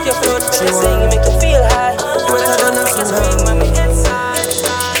 Make your float, feel the sing, make you feel high. Do it on the make you scream when me inside.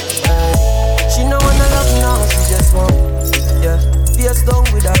 She no wanna love now, she just want, yeah, face down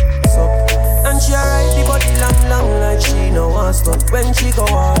with her up. And she ride the body long like she no want stop. When she go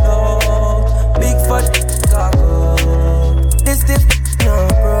all out, big fat cock up. This no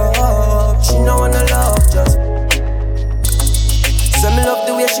bro, she no wanna love just. Say me love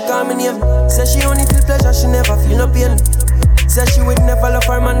the way she call me name. Say she only feel pleasure, she never feel no pain. Say she would never love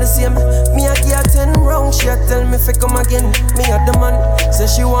her man the same. Me a give her 10 rounds, she a tell me fi come again. Me a the man. Say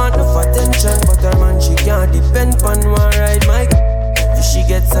she want enough attention, but her man she can't depend on one ride my. She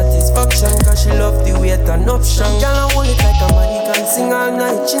get satisfaction cause she love the way it turn up strong. Girl, I hold it like a man, he can sing all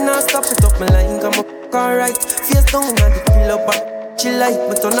night. She not stop it up, me like I'm alright. Face down and the pillow back. She like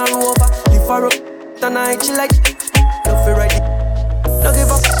me turn her over, lift her up tonight. She like love it right. No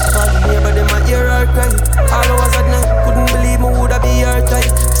give up, all the neighbor them a hear her cry. All hours at night, couldn't believe me woulda be her type.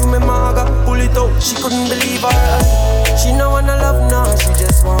 Through me maga, pull it out, she couldn't believe her eye. She no wanna love now, she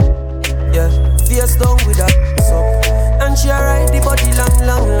just want, yeah, face down with her up. And she ride the body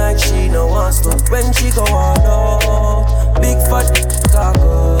long like she no want stop. When she go all out, big fat cock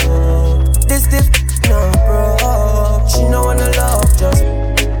up. This no bro, she no wanna love just.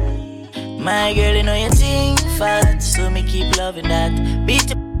 My girl, you know you think fat, so me keep loving that. Beat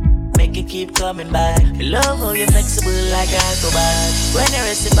the make it keep coming back. I love how you're flexible like acrobat. When you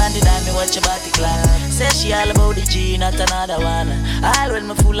rest on the dime, me watch your body clap. Say she all about the G, not another one. All when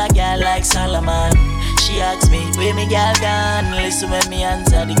me fool a girl like Solomon. She asks me, where me girl gone? Listen when me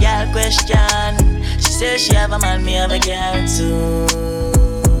answer the girl question. She says she have a man, me have a girl too.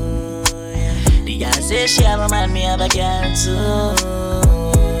 The girl says she have a man, me have a girl too.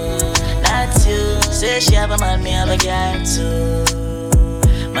 Not you, say she have a man, me have a girl too.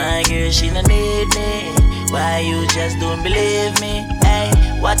 My girl, she no need me. Why you just don't believe me? Hey,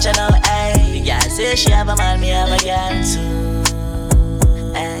 watch her now, hey. The girl say she have a man, me have a girl too.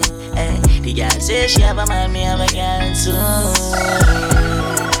 Hey, hey. The girl say she have a man, me have a girl too.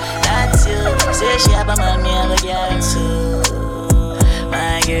 That's you. Say she have a man, me have a girl too.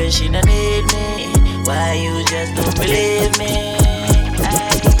 My girl, she no need me. Why you just don't believe me?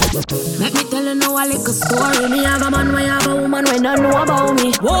 Let me tell you now a little story. Me have a man, we have a woman we don't know about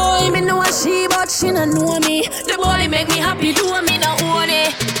me. Boy, me know a she, but she don't know me. The boy make me happy, do me not own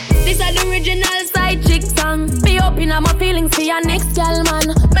it. This is the original side chick song. Me open up my feelings for your next girl, man.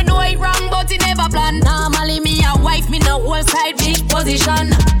 Me know it wrong, but it never plan. Normally me a wife, me no whole side big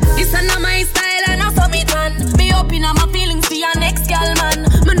position. This is not my style and I saw me done. Me open up my feelings for your next girl, man.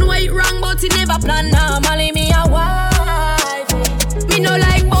 Me know it wrong, but it never plan. Normally me a wife. Me no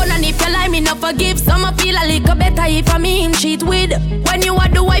like bone and if you lie, me no forgive. Some I feel a little better if I me him cheat with. When you are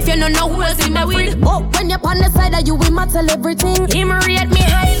the wife, you no know who else in me with. Oh, when you're on the side of you, we must tell everything. Him rate me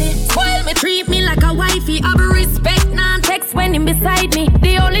highly, spoil me, treat me like a wifey. Have respect, non-text when him beside me.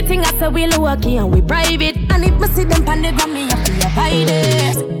 The only thing I say we lucky and we private. And if me see them pan the gram, me have to avoid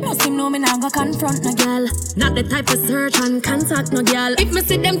it. Most him know me nah go confront no girl. Not the type of search and contact no girl. If me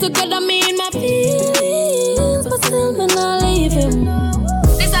see them together, me in my feelings, but still me not leave him.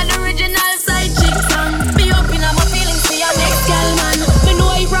 This is the original side chick song. Be open up my feelings for your next girl, man. Me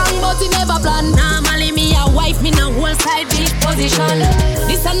know it wrong, but it never plan. Normally me a wife, me no whole side big position.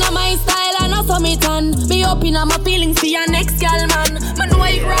 This is not my style and I saw me turn. Be open up my feelings for your next girl, man. Me know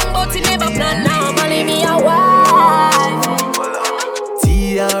it wrong, but it never plan. Normally me a wife.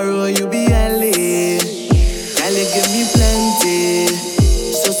 T.R.O. you be LA. Girl, you give me plenty.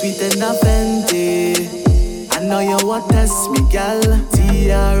 So sweet and Fenty. I know you want test me, girl.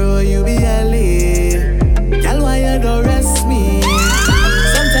 T.R.O. you be LA. Girl, why you don't rest me?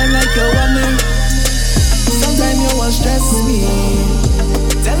 Sometimes like you want me, sometimes you want stress me.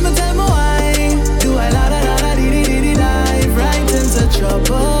 Tell me why do I la da da da di di di di dive right into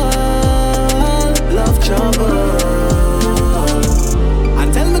trouble?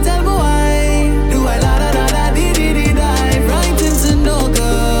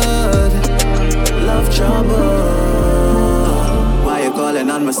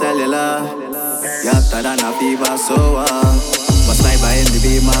 on my cellular. You hotter than a fever, so my sniper in the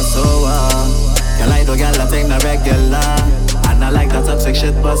beam, so you like the girl, I think the regular. And I like that toxic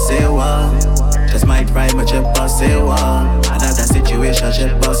shit, but say what? Just might fry my chip, but say what? Another situation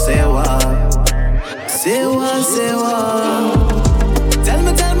shit, but say what? Say what, say what? Tell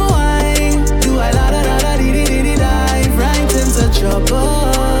me why do I dive right into trouble,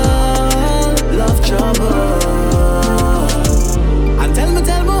 love trouble? And tell me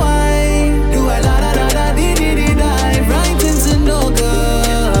why do I dive right into no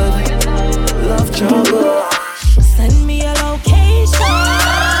good, love trouble? Send me a location.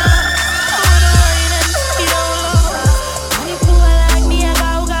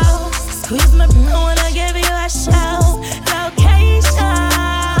 Squeeze my I wanna give you a shout. Location.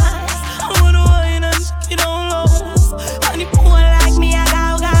 I wanna wine and you don't lose. Honey poor like me, I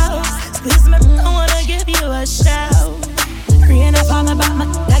go. Squeeze my I wanna give you a shout. Rain up on my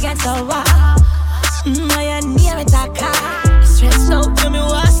back, I get so wild. I near it, I can't. Stressed out, tell me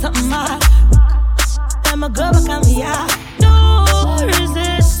what's something mad. I'm a girl, but come here. No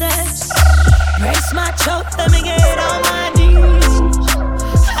resistance. Brace my choke, let me get on my knees.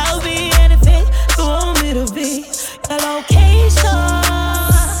 I'll be anything you want me to be. Your location.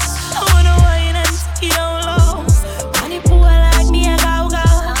 I wanna wine and you don't lose. Money poor like me, I go.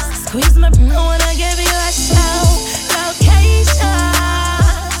 Squeeze my I wanna give you a shout. Location.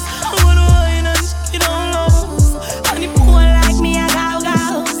 I wanna wine and you don't lose. Money poor like me, I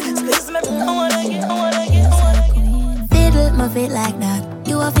go. Squeeze my I wanna get. Fiddle my feet like that.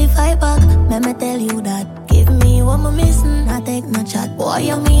 You have to fight back, let me tell you that. Give me what I'm missing, I take no chat. Boy,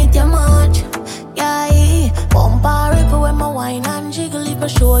 you meet your much, yeah. Bumper ripper when my wine and jiggle. If I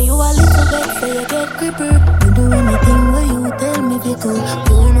show you a little bit, so you get gripper. You do anything where you tell me if you could.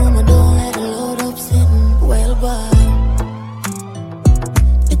 You know me don't let the load up sitting. Well, bye.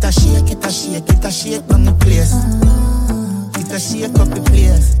 It a shake on the place. It a shake up the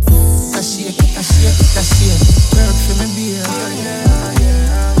place. It a shake. Work for me, beer.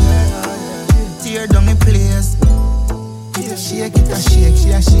 Tear down the place. Shake it.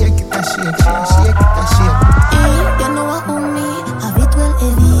 You know what on me, have it well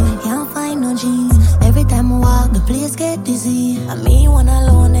heavy. Can't find no jeans. Every time I walk, the place get dizzy. And me one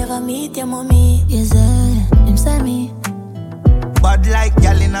alone, never meet your mommy. Yes, him say me. Bad like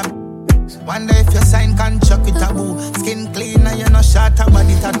gal in a. Wonder if you sign contract with a boo. Skin clean and you no short a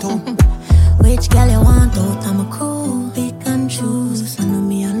body tattoo. Which girl you want out? I'm a crew, pick and choose. I know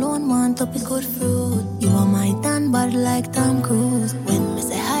me alone want to pick good fruit. You are my tan bad like Tom Cruise. When me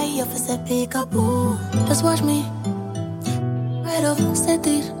say hi, you fi say pick a boo. Just watch me, right up, set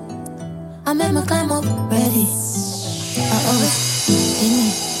it. I make me climb up, ready.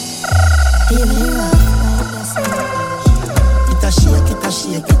 Give me rough like that.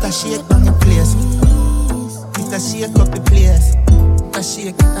 It a shake down the place. It a shake up the place. It a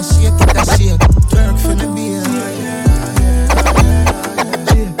shake. Work for me, beer.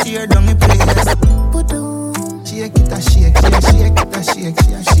 Tear down the place. Shake it a shake. Come see me.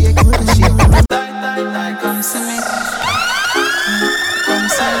 Come see me.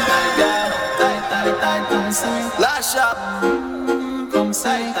 Come see me. Lash up. Come see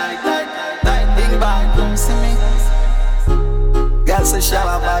me. Big bag. Come see me. Girl say shut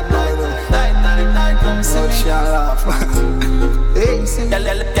up, bad boy. Come see me. Shut up. Hey,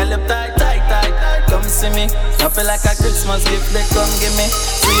 girl up tight. Come see me. I feel like a Christmas gift. They come give me.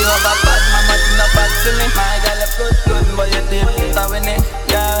 See you have a bad mama, do not bad to me. My girl up good, but you did win it.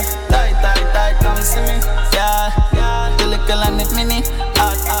 Yeah, tight. Come see me. Yeah. You little and it mini.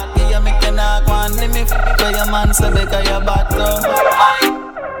 Hard. You make a knock one me. Where your man say because you're bad too.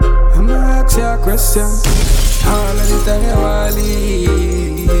 I'ma ask you a question. All of the time you wanna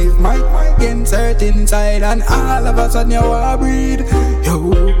leave, my insert inside, and all of a sudden you wanna breathe. Yo,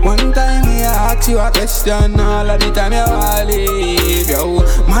 one time me ask you a question. All of the time you wanna leave. Yo,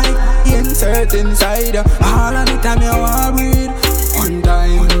 my insert inside, all of the time you wanna breathe. One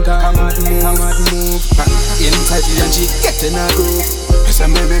time, come and move. Inside you and she get in a groove. So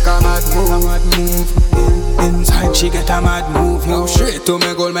me make a mad move. Inside she get a mad move. Yo, straight to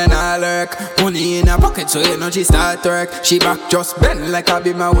me goal, man, I lurk. Money in her pocket, so you know she start work. She back just bend like a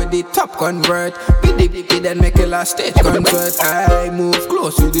beamer with the top convert. With the blicky then make a last stage convert. I move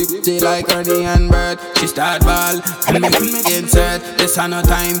close to the bitty like Ernie and Bird. She start ball, and make me insert. This a no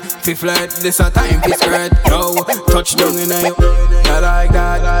time fi flirt, this a time fi skirt. Yo, touch down in a you like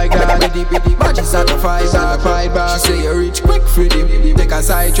that. like that. But she start to fight back. She say you reach quick for them. Take a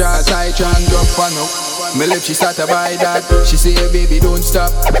side track, drop on up. My lip, she start to buy that. She say, baby, don't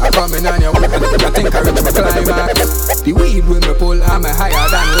stop. I'm coming on your whip. I think I reach my climax. The weed with me pull, I'm higher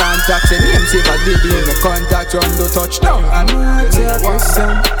than land tax. And him say, I did in the contact, run the touchdown. And I say, I question.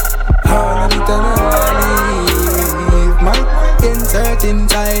 All of the time I leave my insert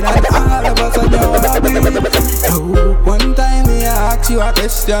inside, and all of us on your body. One time me ask you a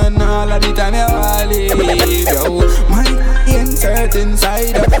question, all of the time you leave. Yo, my insert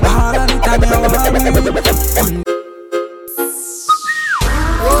inside, all of the time you leave.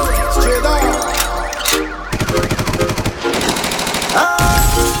 Straight up.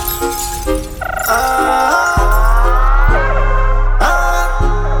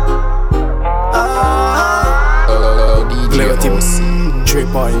 DJ 3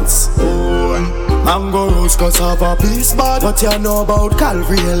 points. Mango rose cause of a piece bad. What you know about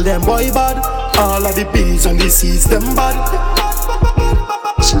Calvreal, them boy bad. All of the bees and the seeds, them bad.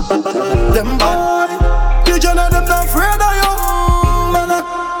 Them bad. You know them not afraid of you, man.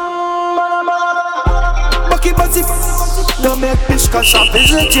 Bucky Bussy, don't make bitch cause I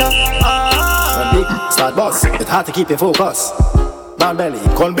visit you. Big start boss, it's hard to keep your focus. Man belly,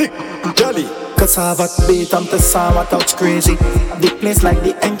 con big, jelly. Cassava beat, I'm the sour touch crazy. The place like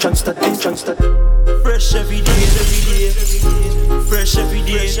the entrance to fresh every day. Fresh every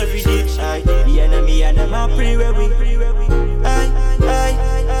day. The enemy and them are pretty where we.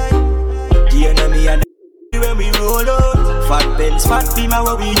 The enemy and them when we roll out. Fat Benz, fat Beamer,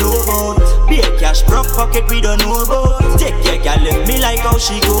 what we know about. Big cash, broke pocket, we don't know about. Take your girl, left me like how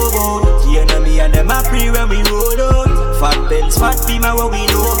she go about. The enemy and them are pretty when we roll out. Fat Benz, fat Beamer, what we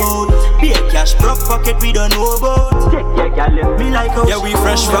know about. Big cash, broke pocket, we don't know about. Take your girl, left me like how she go about. Yeah, we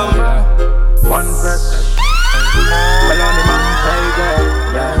fresh from 1%. Well, on the man crazy,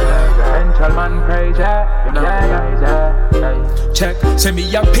 yeah. Central man crazy, yeah. Check, send me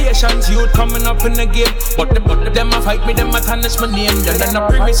your patience, youth coming up in the game. But them a fight me, them a tarnish my name. Then I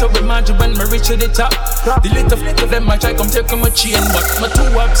bring me so imagine when me reach to the top. The little them I try come take my chain, but me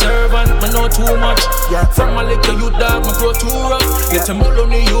too observant, me know too much. From a little youth dog, me grow too rough. Get a mold on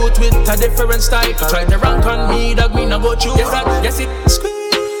the youth with a different style. Try to rank on me, dog, me no go through that. Yes it squeeze.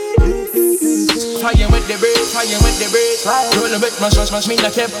 Fire with the breeze, rolling with my smash, me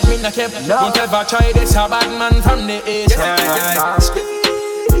not kept. Don't ever try this, a bad man from the east.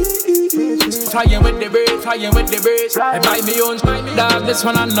 Fire with the breeze, I buy me own dog, this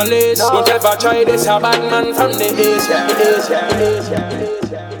one on the list. Don't ever try this, a bad man from the east.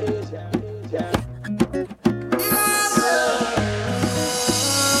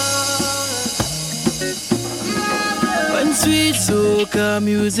 When sweet soca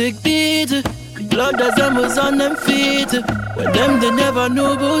music beat, blood as them was on them feet. When them they never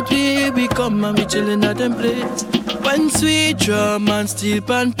know about we come and we chillin' at them place. When sweet drum and steel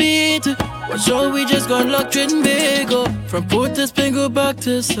pan beat, watch how we just got locked in Bago. From Port to Spain go back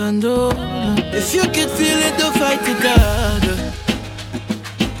to Sando. If you could feel it, don't fight it harder.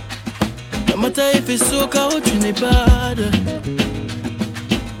 No matter if it's soca or Trinidad.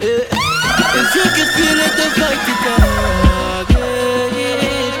 If you could feel it, don't fight it harder.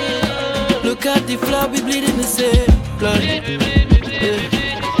 Look at the flower, we bleed in the same blood.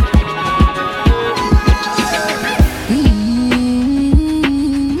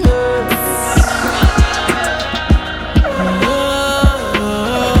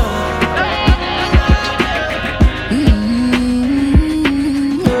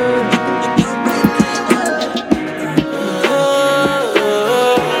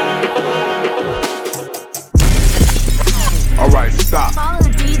 Alright, stop.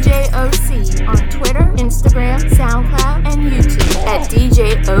 Follow DJ OC on Twitter, Instagram, SoundCloud, and YouTube at DJ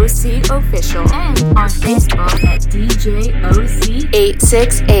OC Official, and on Facebook at DJ OC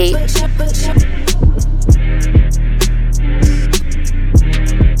 868.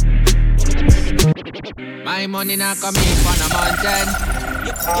 My money not coming from a mountain.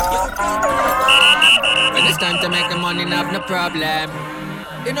 When it's time to make the money, not no problem.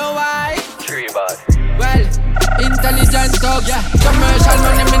 You know why? Well, intelligent thugs, yeah. Commercial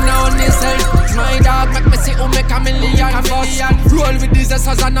money, me know listen. My dog make me see who make a million bucks. Roll with these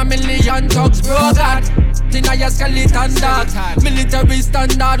asses and a million thugs, bro. God, Tina your skeleton dog. Military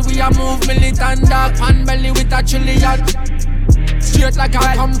standard, we a move militant dog. Pan belly with a trillion. Straight like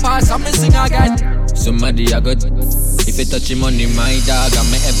a compass, I'm missing again. Somebody I got. If you touch him money, my dog, I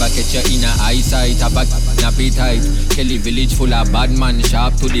may ever catch you in a eyesight. A back, nappy tight. Kelly village full of bad man,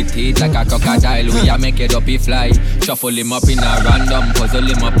 sharp to the teeth like a crocodile. We a make it up, he fly. Shuffle him up in a random, puzzle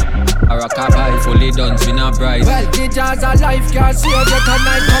him up. A rockabye, fully done, spin a bride. Well, the jazz of life can't see you get a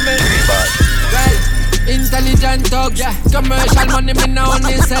night coming. Well, intelligent dog, yeah. Commercial money, me now on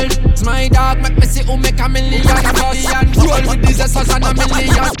this sell. It's my dog, make me see who make a million. Roll with this as and a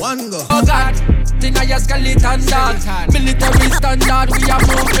million. One go. Oh God, thing I just skeleton dog. Military standard, we are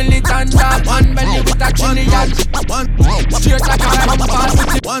more militant dog. One belly with a trillion. Straight like a compass.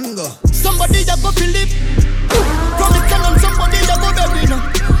 One go. Somebody that go Philip. From the cannon, somebody that go bury now.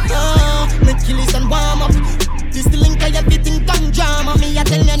 Make killies and warm up. This the link I everything can jam. Me I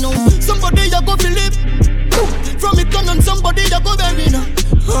tell you now. Somebody that go Philip. From the cannon, somebody that go bury now.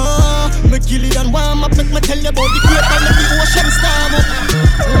 Make killies and warm up. Make me tell you about the great and the ocean storm up.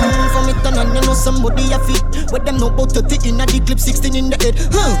 From the cannon, you know somebody a fit. With them know about 30 in a the clip, 16 in the head.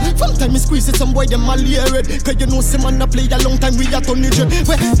 From time me squeeze it, some boy them all hear it. Cause you know some man a play a long time we a turn it.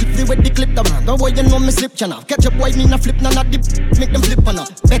 Well, clip the way the clip the man. The boy you know me slip channel. Catch up boy me na flip na dip. Make them flip on up.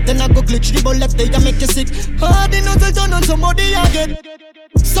 Better na go glitch the bullet they make you sick. Hard enough to turn on somebody again.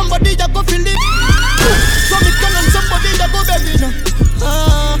 Somebody that go feel it. From it turn on somebody that go bury now.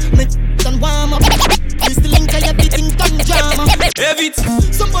 Make them warm up. This the link I everything can jam. Evit.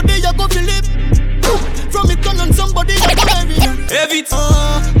 Somebody that go feel it. From it turn on somebody that go bury now. Evit.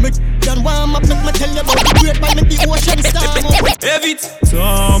 Make them warm up. Make me tell you about the great by make the ocean storm up. Evit.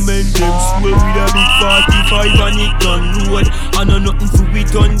 Tom and them swear with a big 45 and it done road. And no nothing to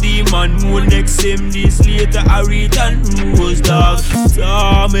it on the man more. Next same days later I read and rose dog.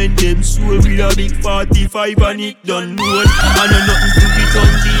 Tom and them swear with a big 45 and it done road. And no nothing to it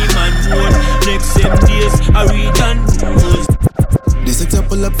on the man more. Next same days I read and rose. This sex up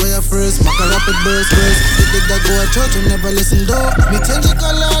pull up for your first, make a rapid burst. You did that go to church and never listen though. Me change the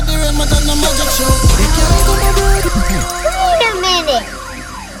color, the rain, but on the magic show. They can't come aboard. Wait a minute.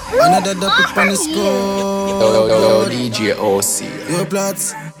 Another dub up on the score. Yo, DJ OC. Yo,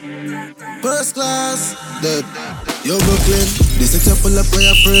 Plats. First class. Dead. Yo, Brooklyn. This sex up pull up for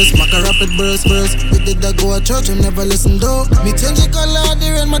your first, make a rapid burst. You did that go to church and never listen though. Me change the color,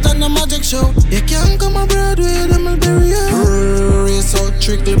 the rain, but on the magic show. You can't come aboard with them, I'll bury you. Race out,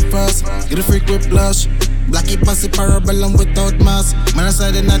 trick lip fast. Get a freak whiplash. Blacky passy parabellum without mask. Man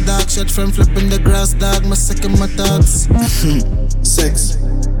aside in a dark shit from flipping the grass dog. My second my thoughts. Sex.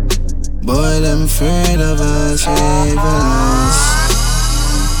 Boy, them afraid of us, even us.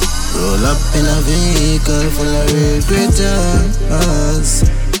 Roll up in a vehicle full of regretters.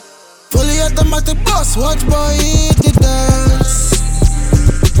 Fully automatic boss, watch boy eat the dust.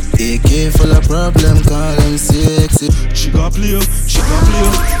 AK full of problem, call him sexy. She got play, This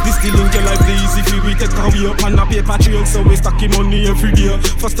the link your life the easy free. We take away up on a paper trail. So we stack him money every day.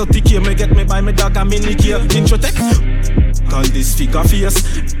 First 30K, me get me buy me dog a mini care. Introtech, call this figure face.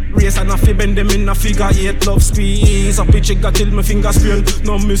 Race and a fi bend them in a figure 8. Love squeeze up each trigger till my fingers sprain.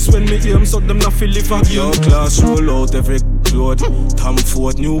 No miss when me aim, so them not feel live again. Yo, class roll out every load. Tom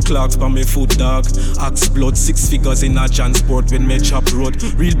Ford, new clocks by me foot dog. Axe blood, 6 figures in a transport when me chop road.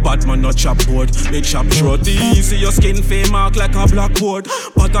 Real bad man not chop board, me chop short. Easy your skin fame mark like a blackboard.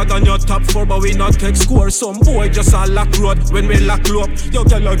 Better than your top 4 but we not take score. Some boy just a lock road when we lock low up. Yo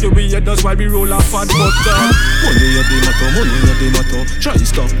tell her give we that's why we roll a fat butt dog. Money at the matter. Try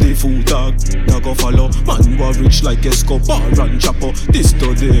stop the food dog, dog a follow. Man was rich like Escobar and Chapo. This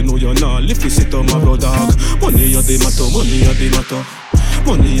today no you not live it on my bro dog. Money at the matter. Money at the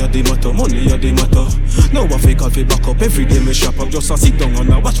matter. Now I fake off it back up. Every day me shop up. Just a sit down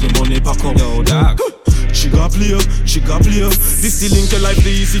and I watch me money back up. Yo dog. She got play. This the link to life the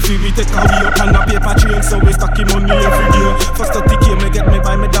easy fee. We take away up on a paper trail. So we stack him money every day. First 30K me get me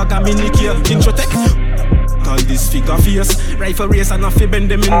buy me dog a mini care. Introtech. Call this figure face. Rifle race and a fi bend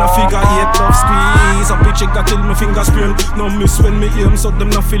them in a figure 8. Love squeeze up each trigger till my fingers sprain. No miss when me aim, so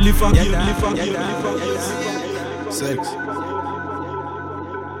them not feel live again. Sex.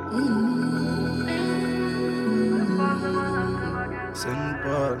 St.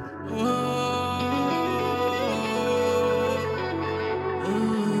 Paul.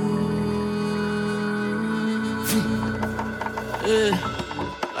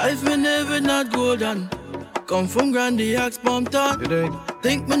 Life may never not golden. Come from Grandy Axe Bumpton.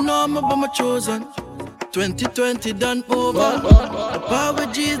 Think me normal but my chosen. 2020 done over. The power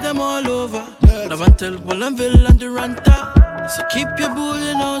G's them all over. Love and tell Bollanville and Duranta. So keep your bull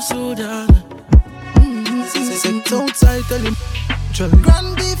in our Sudan. Sit outside, tell him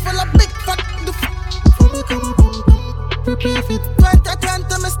Grandy full of big fat. For me come prepare fit.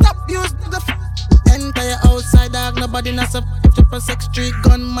 2020 me stop use the nobody not a triple sex street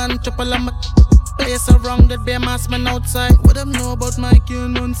gunman, triple am place around the bear mass man outside. What them know about my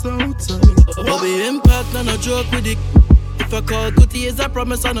killing once outside? Bobby impact and a joke with it. If I call Cootie is a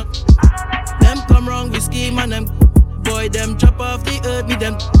promise on it. Them come wrong with scheme and them boy them chop off the earth me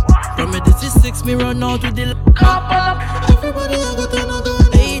them. From me this is 6 me run out with the everybody I got a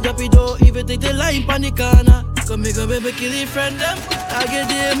gun. Hey Dappy do even take the line pan the corner. Come here, baby, kill your friend them. I get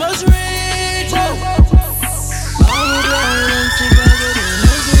the most rich.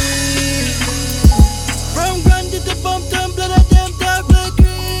 From Gandhi to Bumpton, blood of them dark like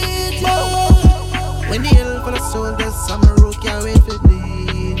greed. When the hell for the soldiers, summer rook, can't wait for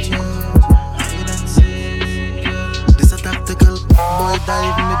bleach. This a tactical boy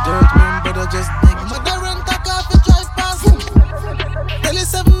dive in the dirt, man, but I just think mother rent a car to drive past him. Tell you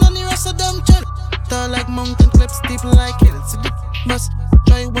 7 on the rest of them chill. Tall like mountain clips, steep like hills. Bus,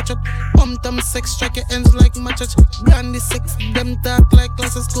 try watch up, pump them sex, strike your ends like matches. Brandy 6, them talk like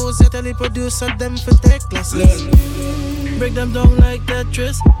classes. Goes your tell the producer, them for take classes. Break them down like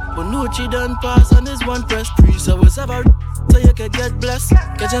Tetris. Bonucci done pass on this one press. 3 so we have a so you can get blessed.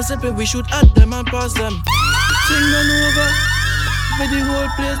 Catch and sipping, we shoot at them and pass them. Thing done over, but the whole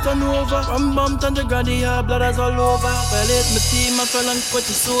place done over. From Bumpton to Grandy, blooders all over. Violate my team, I fell and quit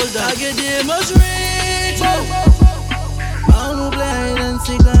the soldier. I get the most rich. I'm no blind and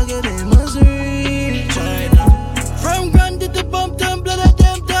sick, I get the most rich. From Grandy to Bumpton, blood of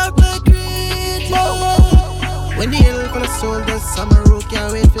them dark like greed. When the hell for the soldiers, summer rook,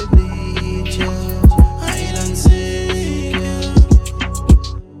 can't wait for bleach. Hide and seek.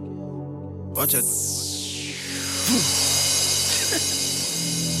 Watch it.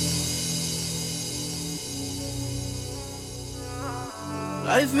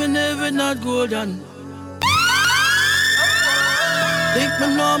 Life may never not golden. Think me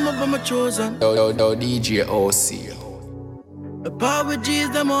normal but me chosen. No, DJ OC. The power with G's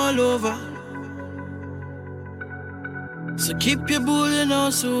them all over. So keep your bull in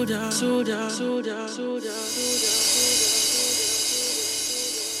our soda.